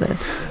Snaefeld's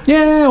Nest.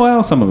 Yeah,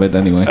 well, some of it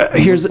anyway.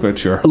 Here's I'm not quite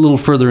sure. a little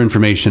further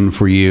information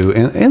for you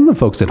and the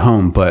folks at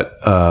home.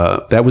 But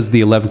that was the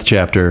 11th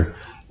chapter,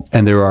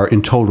 and there are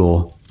in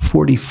total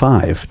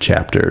 45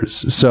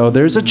 chapters. So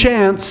there's a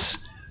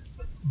chance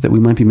that we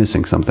might be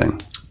missing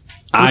something.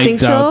 I think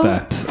doubt so?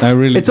 that. I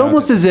really. It's doubt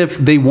almost it. as if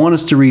they want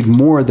us to read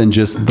more than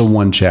just the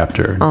one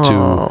chapter to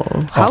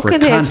How offer can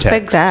they context.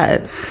 expect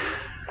that?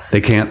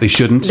 They can't. They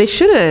shouldn't. They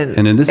shouldn't.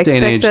 And in this day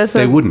and expect age, us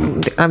they to-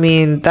 wouldn't. I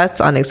mean,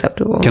 that's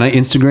unacceptable. Can I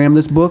Instagram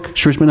this book,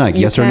 Shrishma Naik?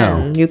 Yes or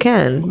no? You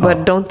can,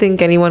 but don't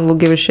think anyone will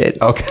give a shit.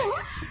 Okay.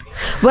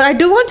 But I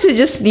do want to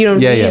just,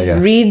 Yeah.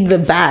 read the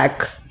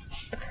back.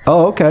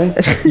 Oh, okay.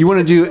 You want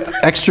to do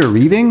extra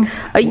reading?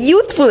 A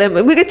youthful,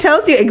 it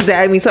tells you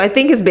exactly. So I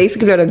think it's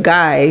basically about a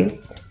guy.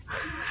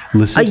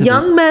 Listen A to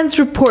young man's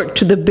report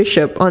to the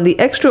bishop on the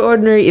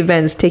extraordinary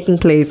events taking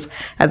place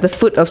at the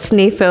foot of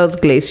Snaefeld's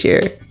Glacier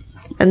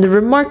and the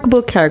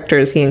remarkable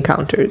characters he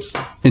encounters.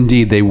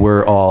 Indeed, they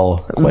were all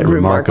quite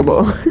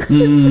remarkable.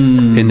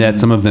 In that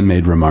some of them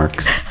made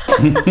remarks.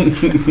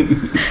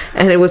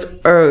 And it was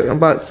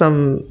about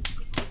some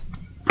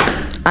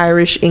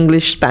Irish,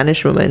 English,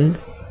 Spanish woman.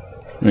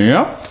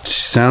 Yeah,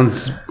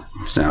 Sounds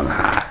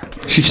hot.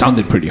 she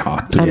sounded pretty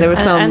hot. And there were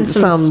And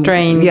some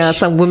strange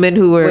some women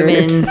who were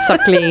Women,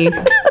 suckly,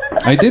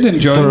 I did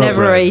enjoy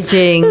never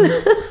aging,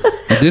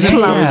 I did enjoy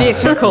Yeah.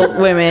 difficult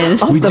women.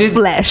 We the did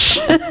flesh.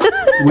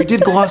 we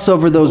did gloss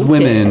over those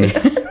women.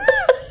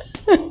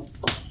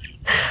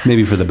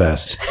 Maybe for the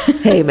best.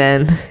 Hey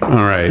man, All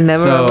right.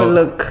 never so,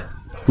 overlook.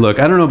 Look,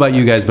 I don't know about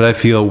you guys, but I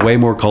feel way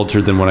more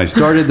cultured than when I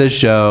started this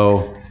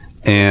show.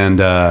 And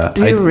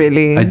Do you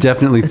really? I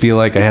definitely feel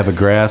like I have a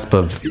grasp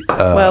of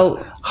Well-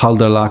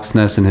 Haldor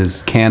Laxness and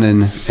his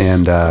canon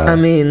and I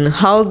mean,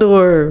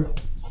 Haldor.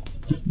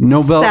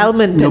 Nobel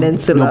Salmon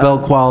Peninsula. Nobel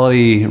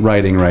quality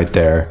writing right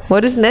there.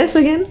 What is Ness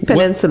again?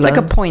 Peninsula. It's like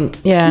a point.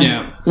 Yeah.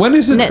 Yeah. When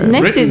is it? Ness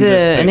written, is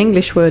this an thing?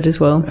 English word as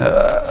well.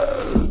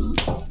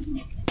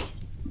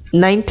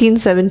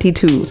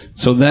 1972.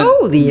 So then.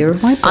 Oh, the year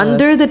of my birth.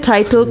 Under the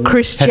title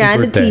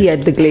Christianity birthday.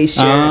 at the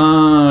Glacier.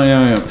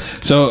 Yeah.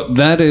 So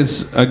that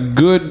is a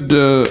good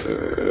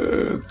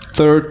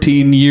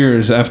 13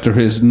 years after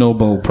his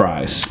Nobel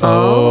Prize.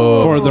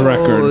 For the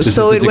record. This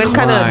So is the it went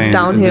kind decline, of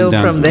downhill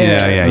down- from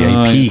there.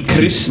 Yeah, he peaked.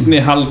 Kristni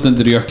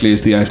Haltendur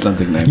is the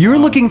Icelandic name. You're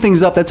looking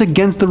things up. That's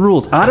against the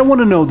rules. I don't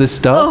want to know this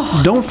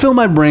stuff. Don't fill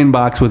my brain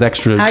box with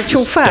extra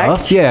Actual stuff.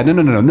 fact? Yeah,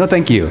 no,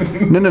 thank you.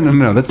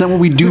 No. That's not what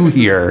we do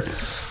here.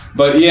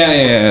 But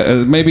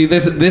yeah. Maybe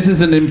this is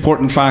an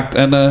important fact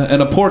and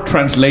a poor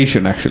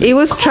translation actually. It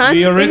was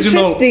the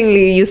original.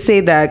 interestingly, you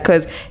say that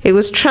because it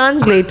was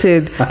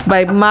translated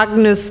by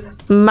Magnus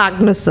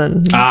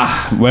Magnusson.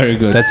 Very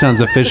good. That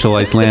sounds official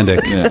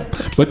Icelandic. Yeah.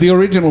 But the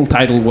original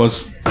title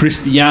was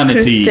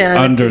Christianity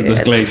Under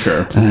the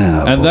Glacier.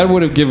 And that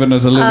would have given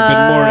us a little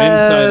bit more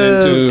insight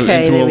into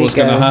Okay, what there we was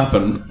going to go.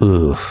 happen.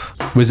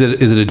 Ugh. Is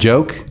it a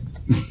joke?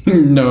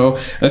 No,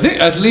 I think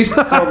at least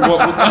from what.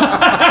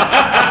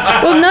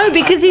 Well, no,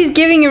 because he's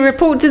giving a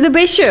report to the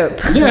bishop.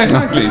 Yeah,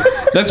 exactly.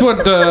 That's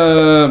what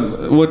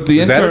the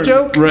Is that a intern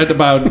joke? read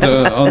about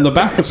on the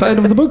back side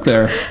of the book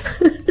there.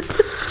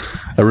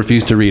 I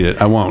refuse to read it.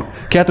 I won't.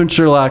 Catherine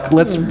Sherlock,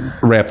 let's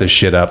wrap this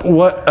shit up.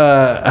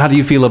 How do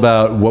you feel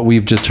about what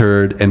we've just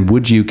heard? And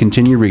would you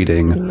continue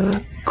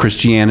reading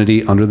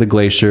Christianity Under the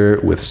Glacier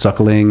with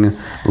Suckling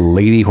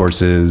Lady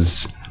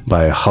Horses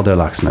by Haldor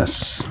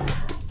Laxness?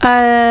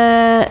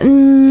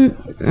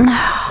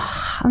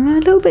 I'm a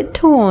little bit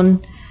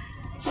torn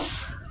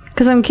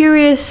because I'm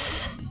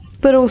curious,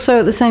 but also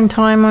at the same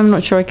time, I'm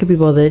not sure I could be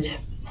bothered.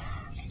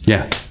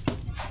 Yeah,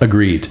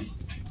 agreed.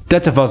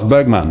 Detefos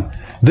Bergman,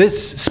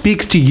 this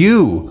speaks to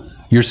you,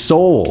 your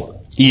soul.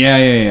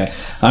 Yeah.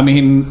 I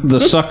mean, the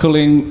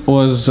suckling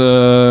was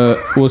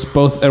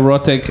both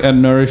erotic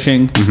and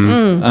nourishing,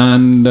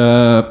 and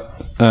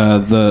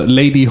the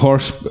lady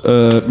horse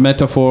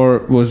metaphor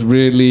was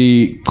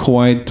really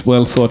quite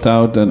well thought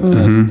out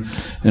and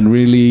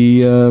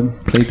really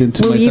played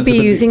into Will my you be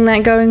sensibility. using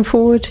that going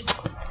forward?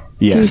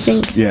 Yes,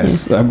 you think?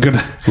 yes. I'm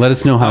gonna. Let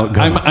us know how it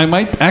goes. I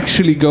might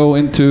actually go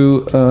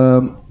into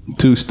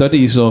to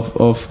studies of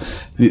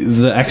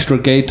the extra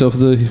gait of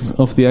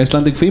the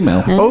Icelandic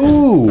female.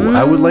 Oh,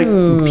 I would like.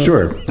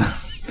 Sure.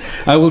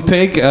 I will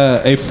take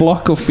a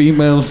flock of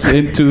females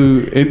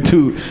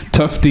into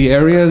tufty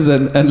areas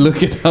and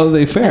look at how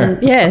they fare.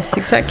 Yes,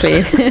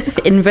 exactly.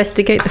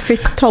 Investigate the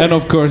fifth top. And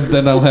of course,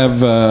 then I'll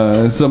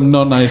have some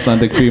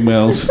non-Icelandic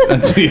females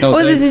and see how.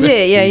 Well, they this is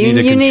fare. it. Yeah, You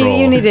need a control.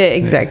 you need it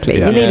exactly.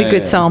 Yeah. You need Yeah, a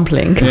good yeah.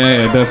 sampling.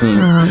 Yeah,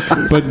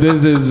 definitely. But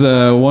this is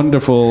a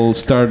wonderful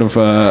start of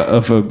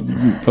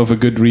a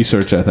good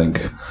research, I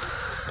think.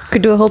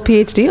 Could do a whole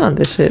PhD on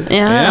this shit.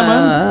 Yeah,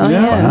 man.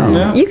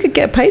 Yeah. You could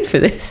get paid for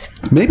this.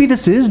 Maybe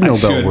this is Nobel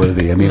should.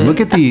 worthy. I mean, look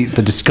at the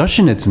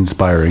discussion it's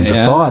inspiring, the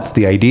Yeah. thoughts,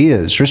 the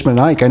ideas. Shrishma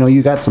Naik, I know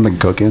you got something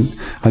cooking.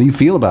 How do you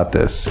feel about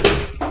this?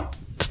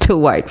 It's too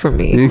white for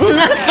me.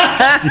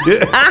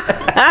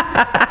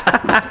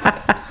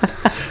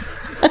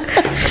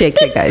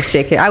 JK, guys,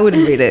 JK. I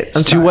wouldn't read it.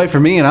 It's too white for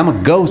me, and I'm a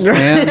ghost,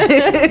 man.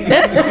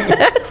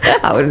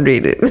 I wouldn't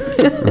read it.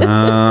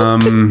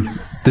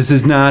 This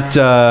is not.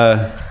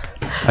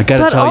 I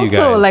gotta tell you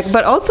guys.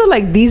 but also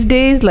these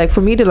days, like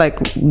for me to like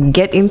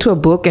get into a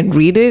book and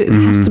read it, it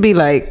has to be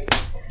like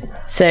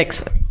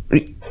Sex.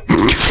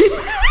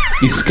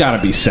 It's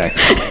gotta be sex.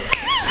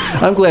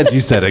 I'm glad you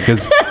said it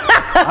because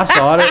I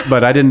thought it,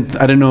 but I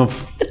didn't know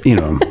if you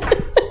know.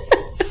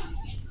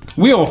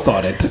 We all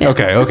thought it.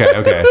 Okay.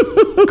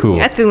 Cool.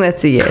 I think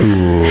that's a yes.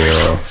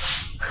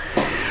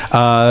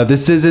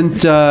 This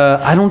isn't.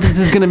 I don't think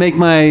this is going to make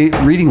my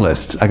reading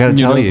list. I got to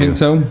tell don't you. think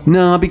so?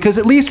 No, because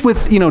at least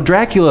with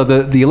Dracula,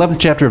 the 11th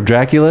chapter of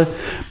Dracula,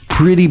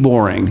 pretty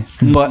boring.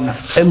 But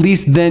at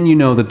least then you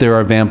know that there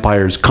are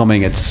vampires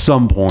coming at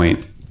some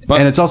point,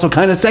 and it's also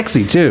kind of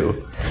sexy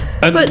too.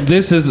 And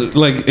this is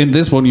like in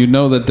this one, you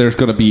know that there's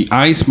going to be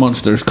ice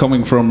monsters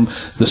coming from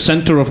the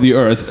center of the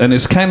earth, and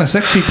it's kind of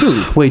sexy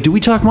too. Wait, we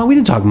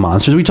didn't talk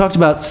monsters. We talked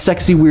about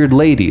sexy weird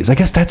ladies. I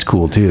guess that's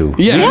cool too.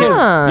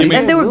 Yeah, You mean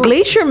and there were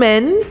glacier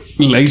men.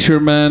 glacier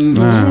men,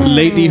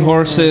 lady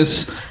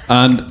horses,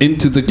 and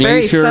into the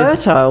Very glacier.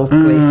 fertile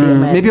glacier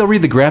man. Maybe I'll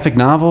read the graphic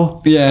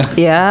novel. Yeah.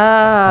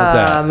 Yeah,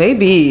 that?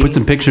 maybe. Put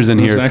some pictures in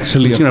here.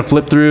 actually I'm just a- gonna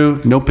flip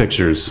through. No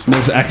pictures.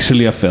 There's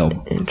actually a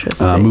film.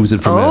 Interesting. Moves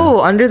it from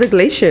Under the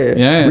glacier.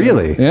 Yeah.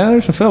 Really? Yeah,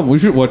 there's a film. We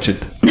should watch it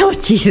Oh,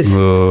 Jesus.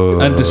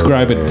 and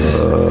describe it.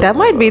 That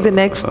might be the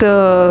next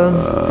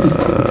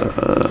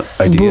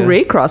idea.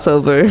 Blu-ray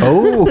crossover.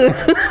 Oh,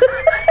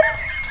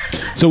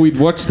 So we'd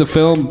watch the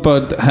film,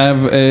 but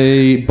have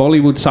a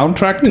Bollywood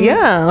soundtrack to it?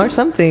 Yeah, or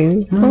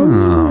something.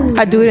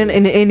 I'd do it in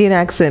an Indian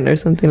accent or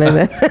something like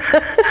that.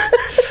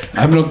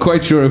 I'm not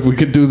quite sure if we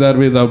could do that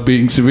without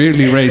being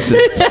severely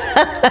racist.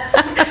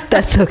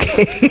 That's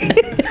okay.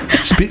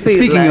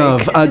 Speaking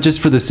like. of,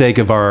 just for the sake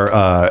of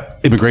our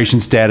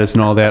immigration status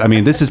and all that, I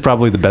mean, this is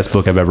probably the best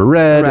book I've ever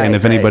read. Right, and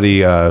if right.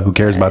 anybody who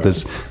cares about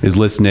this is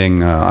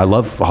listening, I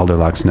love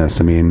Halderlaxness.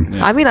 I mean,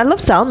 I mean, I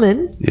love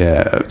salmon.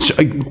 yeah.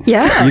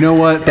 Yeah. You know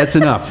what? That's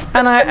enough.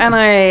 And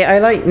I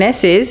like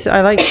Nesses.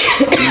 I like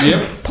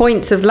Yep,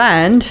 points of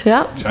land.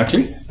 Yeah.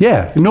 exactly.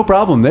 Yeah, no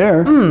problem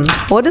there.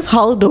 What does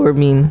Haldor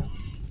mean?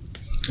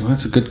 Well,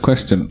 that's a good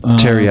question.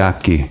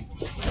 Teriyaki.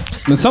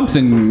 It's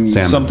something,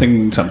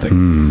 Salmon.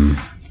 something.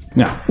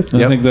 Yeah, I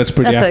Yep. think that's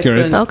pretty That's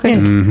accurate. excellent.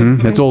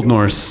 Okay. That's Old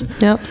Norse.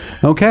 Yep.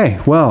 Okay,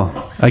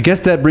 well, I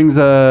guess that brings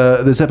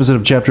this episode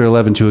of Chapter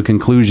 11 to a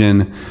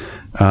conclusion.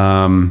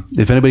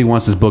 If anybody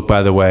wants this book,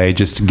 by the way,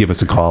 just give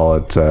us a call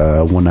at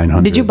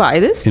 1-900. Did you buy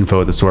this?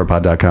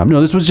 info@thesorapod.com.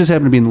 No, this was just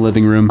happened to be in the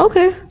living room.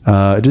 Okay.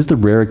 It is the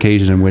rare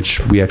occasion in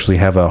which we actually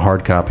have a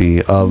hard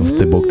copy of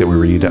the book that we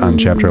read on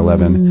Chapter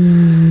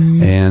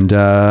 11. And,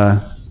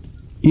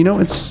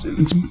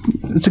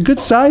 it's a good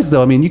size,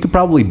 though. I mean, you could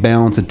probably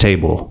balance a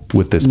table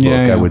with this book,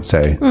 Yeah, yeah. I would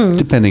say,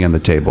 depending on the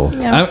table.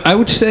 I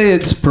would say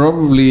it's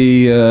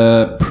probably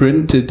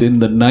printed in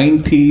the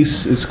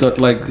 90s. It's got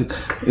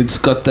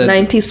that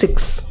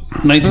 96.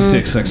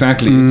 96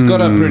 exactly. It's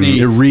got a pretty.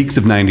 It reeks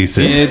of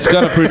 96. It's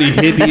got a pretty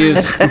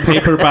hideous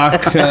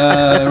paperback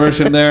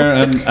version there,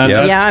 and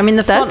Yeah. Yeah, I mean,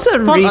 the That's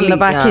font a on the really-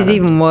 back is yeah.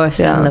 even worse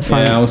than the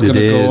front. yeah, I was going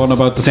to go on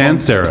about the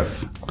sans font.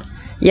 serif.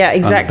 Yeah,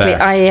 exactly.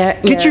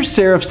 back. Get your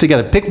serifs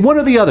together. Pick one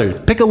or the other.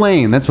 Pick a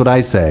lane. That's what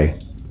I say.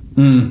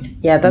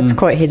 Yeah, that's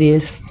quite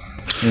hideous.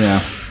 Yeah.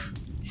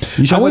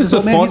 You should How is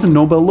the man. He's a font?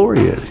 Nobel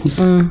laureate.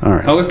 All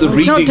right. How is the It's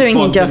not reading doing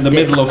you font in the justice.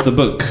 middle of the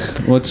book?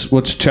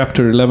 What's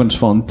chapter 11's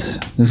font?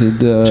 Is it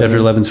Chapter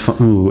 11's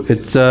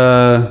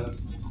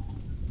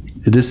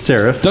it is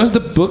serif. Does the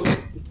book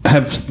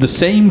have the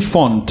same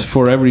font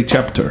for every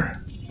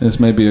chapter? Is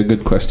maybe a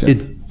good question.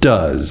 It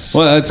does.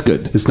 Well, that's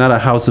good. It's not a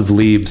House of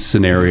Leaves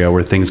scenario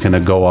where things kind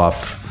of go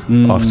off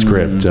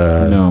script.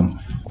 No.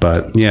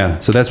 But yeah,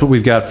 so that's what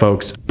we've got,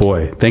 folks.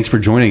 Boy, thanks for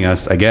joining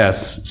us, I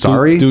guess.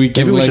 Sorry. do we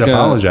give Maybe we like should a-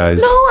 apologize.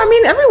 No, I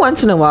mean, every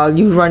once in a while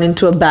you run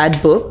into a bad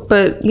book,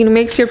 but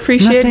makes you I'm not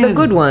appreciate saying the it's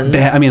good ones.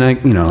 bad. I mean,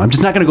 I'm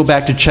just not going to go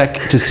back to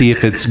check to see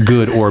if it's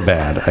good or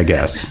bad, I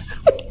guess.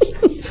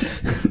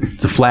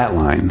 It's a flat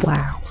line.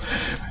 Wow.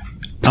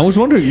 I was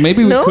wondering,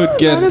 maybe we No, could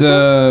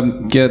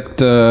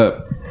get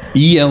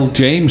E.L.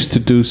 James to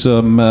do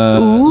some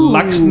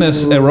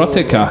Laxness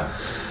erotica.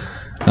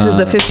 This is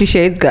the 50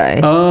 Shades guy.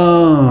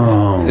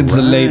 Oh. It's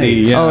a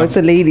lady. Yeah. Oh, it's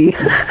a lady.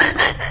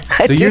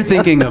 So you're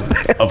thinking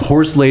of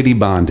horse lady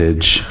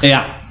bondage.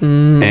 Yeah.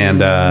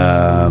 And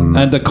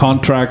And a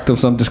contract of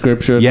some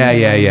description.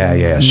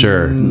 yeah.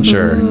 Sure.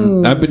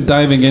 I've been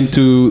diving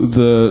into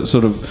the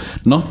sort of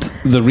not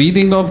the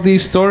reading of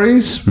these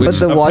stories, But which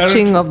the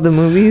watching of the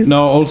movies.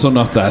 No, also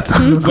not that.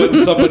 But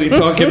somebody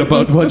talking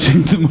about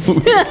watching the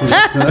movies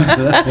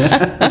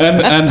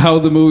and how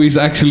the movies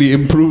actually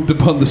improved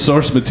upon the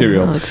source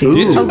material. Oh, geez. Did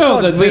you Oh,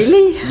 know God, that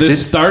really?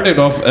 this started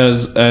off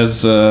as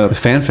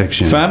fan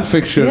fiction. fan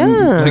fiction,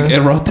 Yeah. like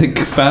erotic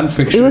fan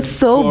fiction? It was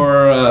so-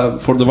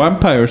 for the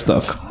vampire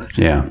stuff.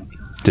 Yeah,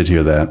 did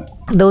hear that.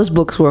 Those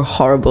books were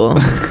horrible.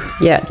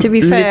 Yeah, to be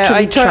fair,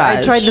 Literally I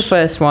tried trash. the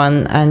first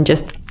one and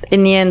just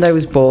in the end I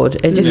was bored.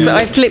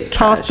 I flipped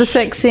past the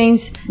sex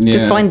scenes Yeah.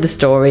 to find the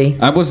story.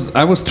 I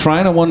was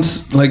trying to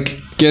once like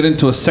get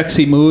into a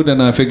sexy mood,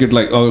 and I figured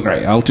like, oh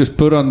great, I'll just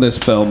put on this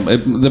film.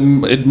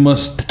 It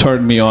must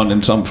turn me on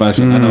in some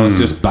fashion, and I was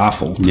just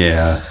baffled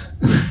Yeah.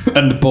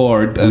 and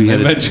bored, and had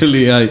it-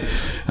 eventually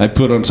I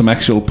put on some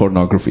actual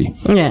pornography.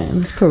 Yeah,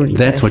 it's probably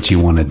That's best. what you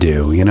want to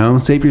do, you know?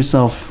 Save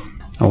yourself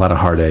a lot of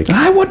heartache.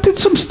 I wanted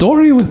some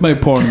story with my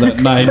porn that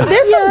night.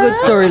 There's some good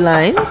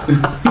storylines.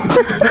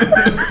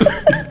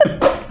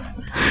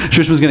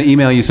 Trishma's going to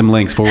email you some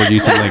links, forward you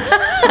some links.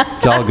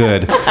 It's all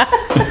good.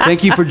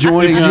 Thank you for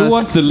joining If us. you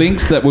want the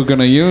links that we're going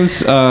to use,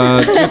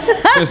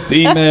 just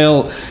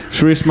email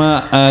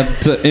Shrishma at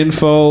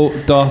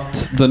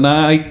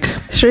info.thenike.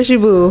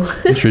 Shrishibu.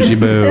 Trishy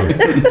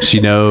Boo. She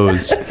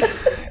knows.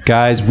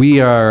 Guys,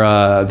 we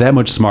are that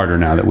much smarter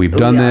now that we've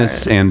done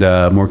this and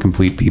more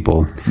complete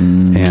people.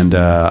 And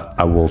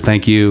I will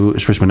thank you,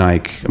 Shrishma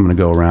Naik. I'm going to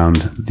go around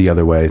the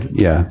other way.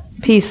 Yeah.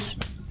 Peace.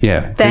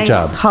 Yeah. Thanks, Good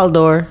job.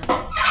 Haldor.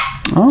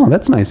 Oh,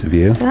 that's nice of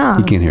you. Yeah.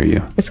 He can't hear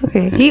you. It's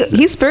okay.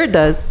 He spirit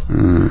does.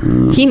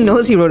 He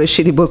knows he wrote a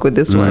shitty book with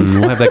this one.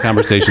 We'll have that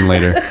conversation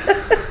later.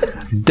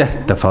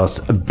 Detafos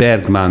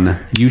Bergman.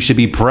 You should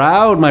be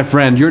proud, my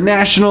friend. Your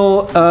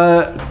national...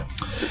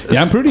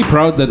 Yeah, I'm pretty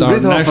proud that our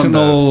Riddle from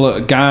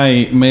national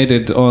guy made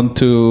it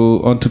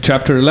onto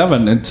chapter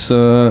 11. It's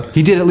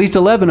he did at least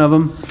 11 of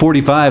them.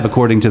 45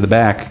 according to the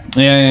back.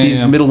 Yeah, These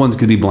yeah. middle ones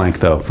could be blank,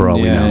 though, for all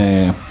we know.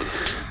 yeah.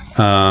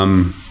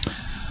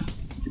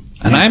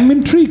 And I'm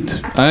intrigued.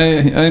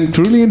 I'm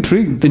truly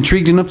intrigued.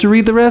 Intrigued enough to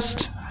read the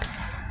rest?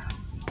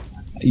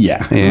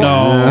 Yeah. Yeah.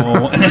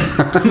 No.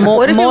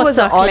 What if it more was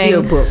an suckling.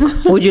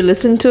 audiobook? Would you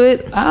listen to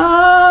it?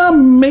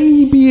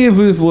 Maybe if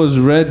it was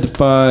read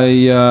by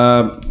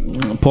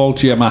Paul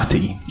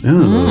Giamatti.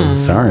 Oh,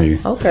 sorry.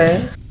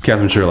 Okay.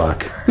 Catherine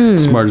Sherlock,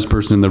 smartest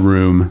person in the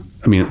room.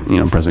 I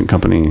mean, present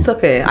company. It's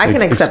okay. I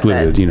can accept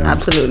excluded, that.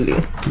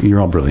 Absolutely. You're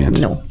all brilliant.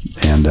 No.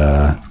 And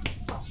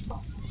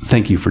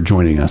thank you for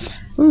joining us.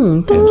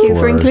 Thank you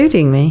for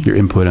including me. Your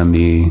input on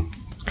the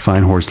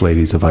fine horse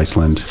ladies of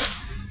Iceland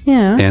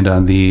Yeah. and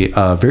on the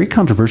very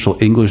controversial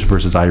English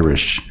versus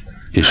Irish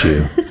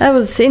issue. That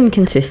was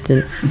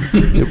inconsistent.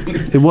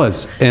 It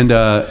was. And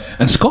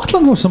And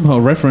Scotland was somehow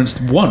referenced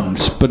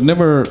once, but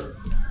never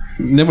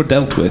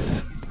dealt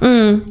with.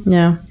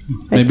 Yeah.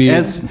 Maybe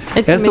as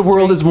It's a the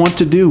world mystery. is wont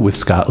to do with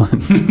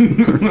Scotland.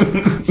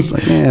 It's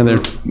like, they're...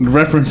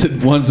 reference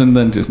it once and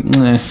then just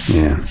meh.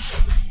 Yeah.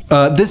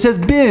 This has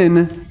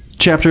been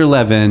Chapter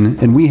 11,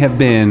 and we have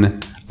been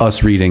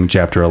us reading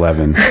Chapter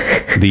 11.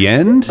 The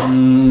end?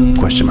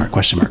 Question mark,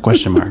 question mark,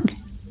 question mark.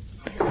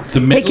 The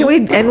Hey, middle. can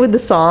we end with the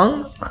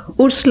song?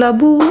 Ursula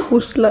Boo,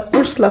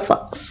 Ursula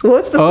Fox.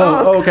 What's the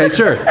song? Oh, okay,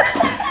 sure.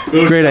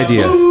 Great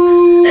idea.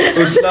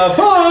 Ursula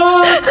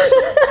Fox.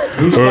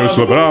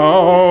 Ursula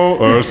Bow,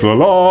 Ursula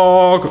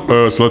Log,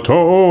 Ursula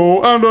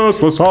Toe, and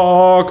Ursula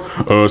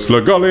Sock,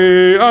 Ursula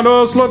Gully, and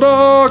Ursula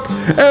Duck.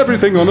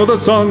 Everything under the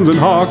sun's in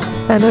Hawk.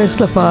 And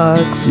Ursula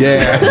Fox.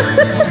 Yeah.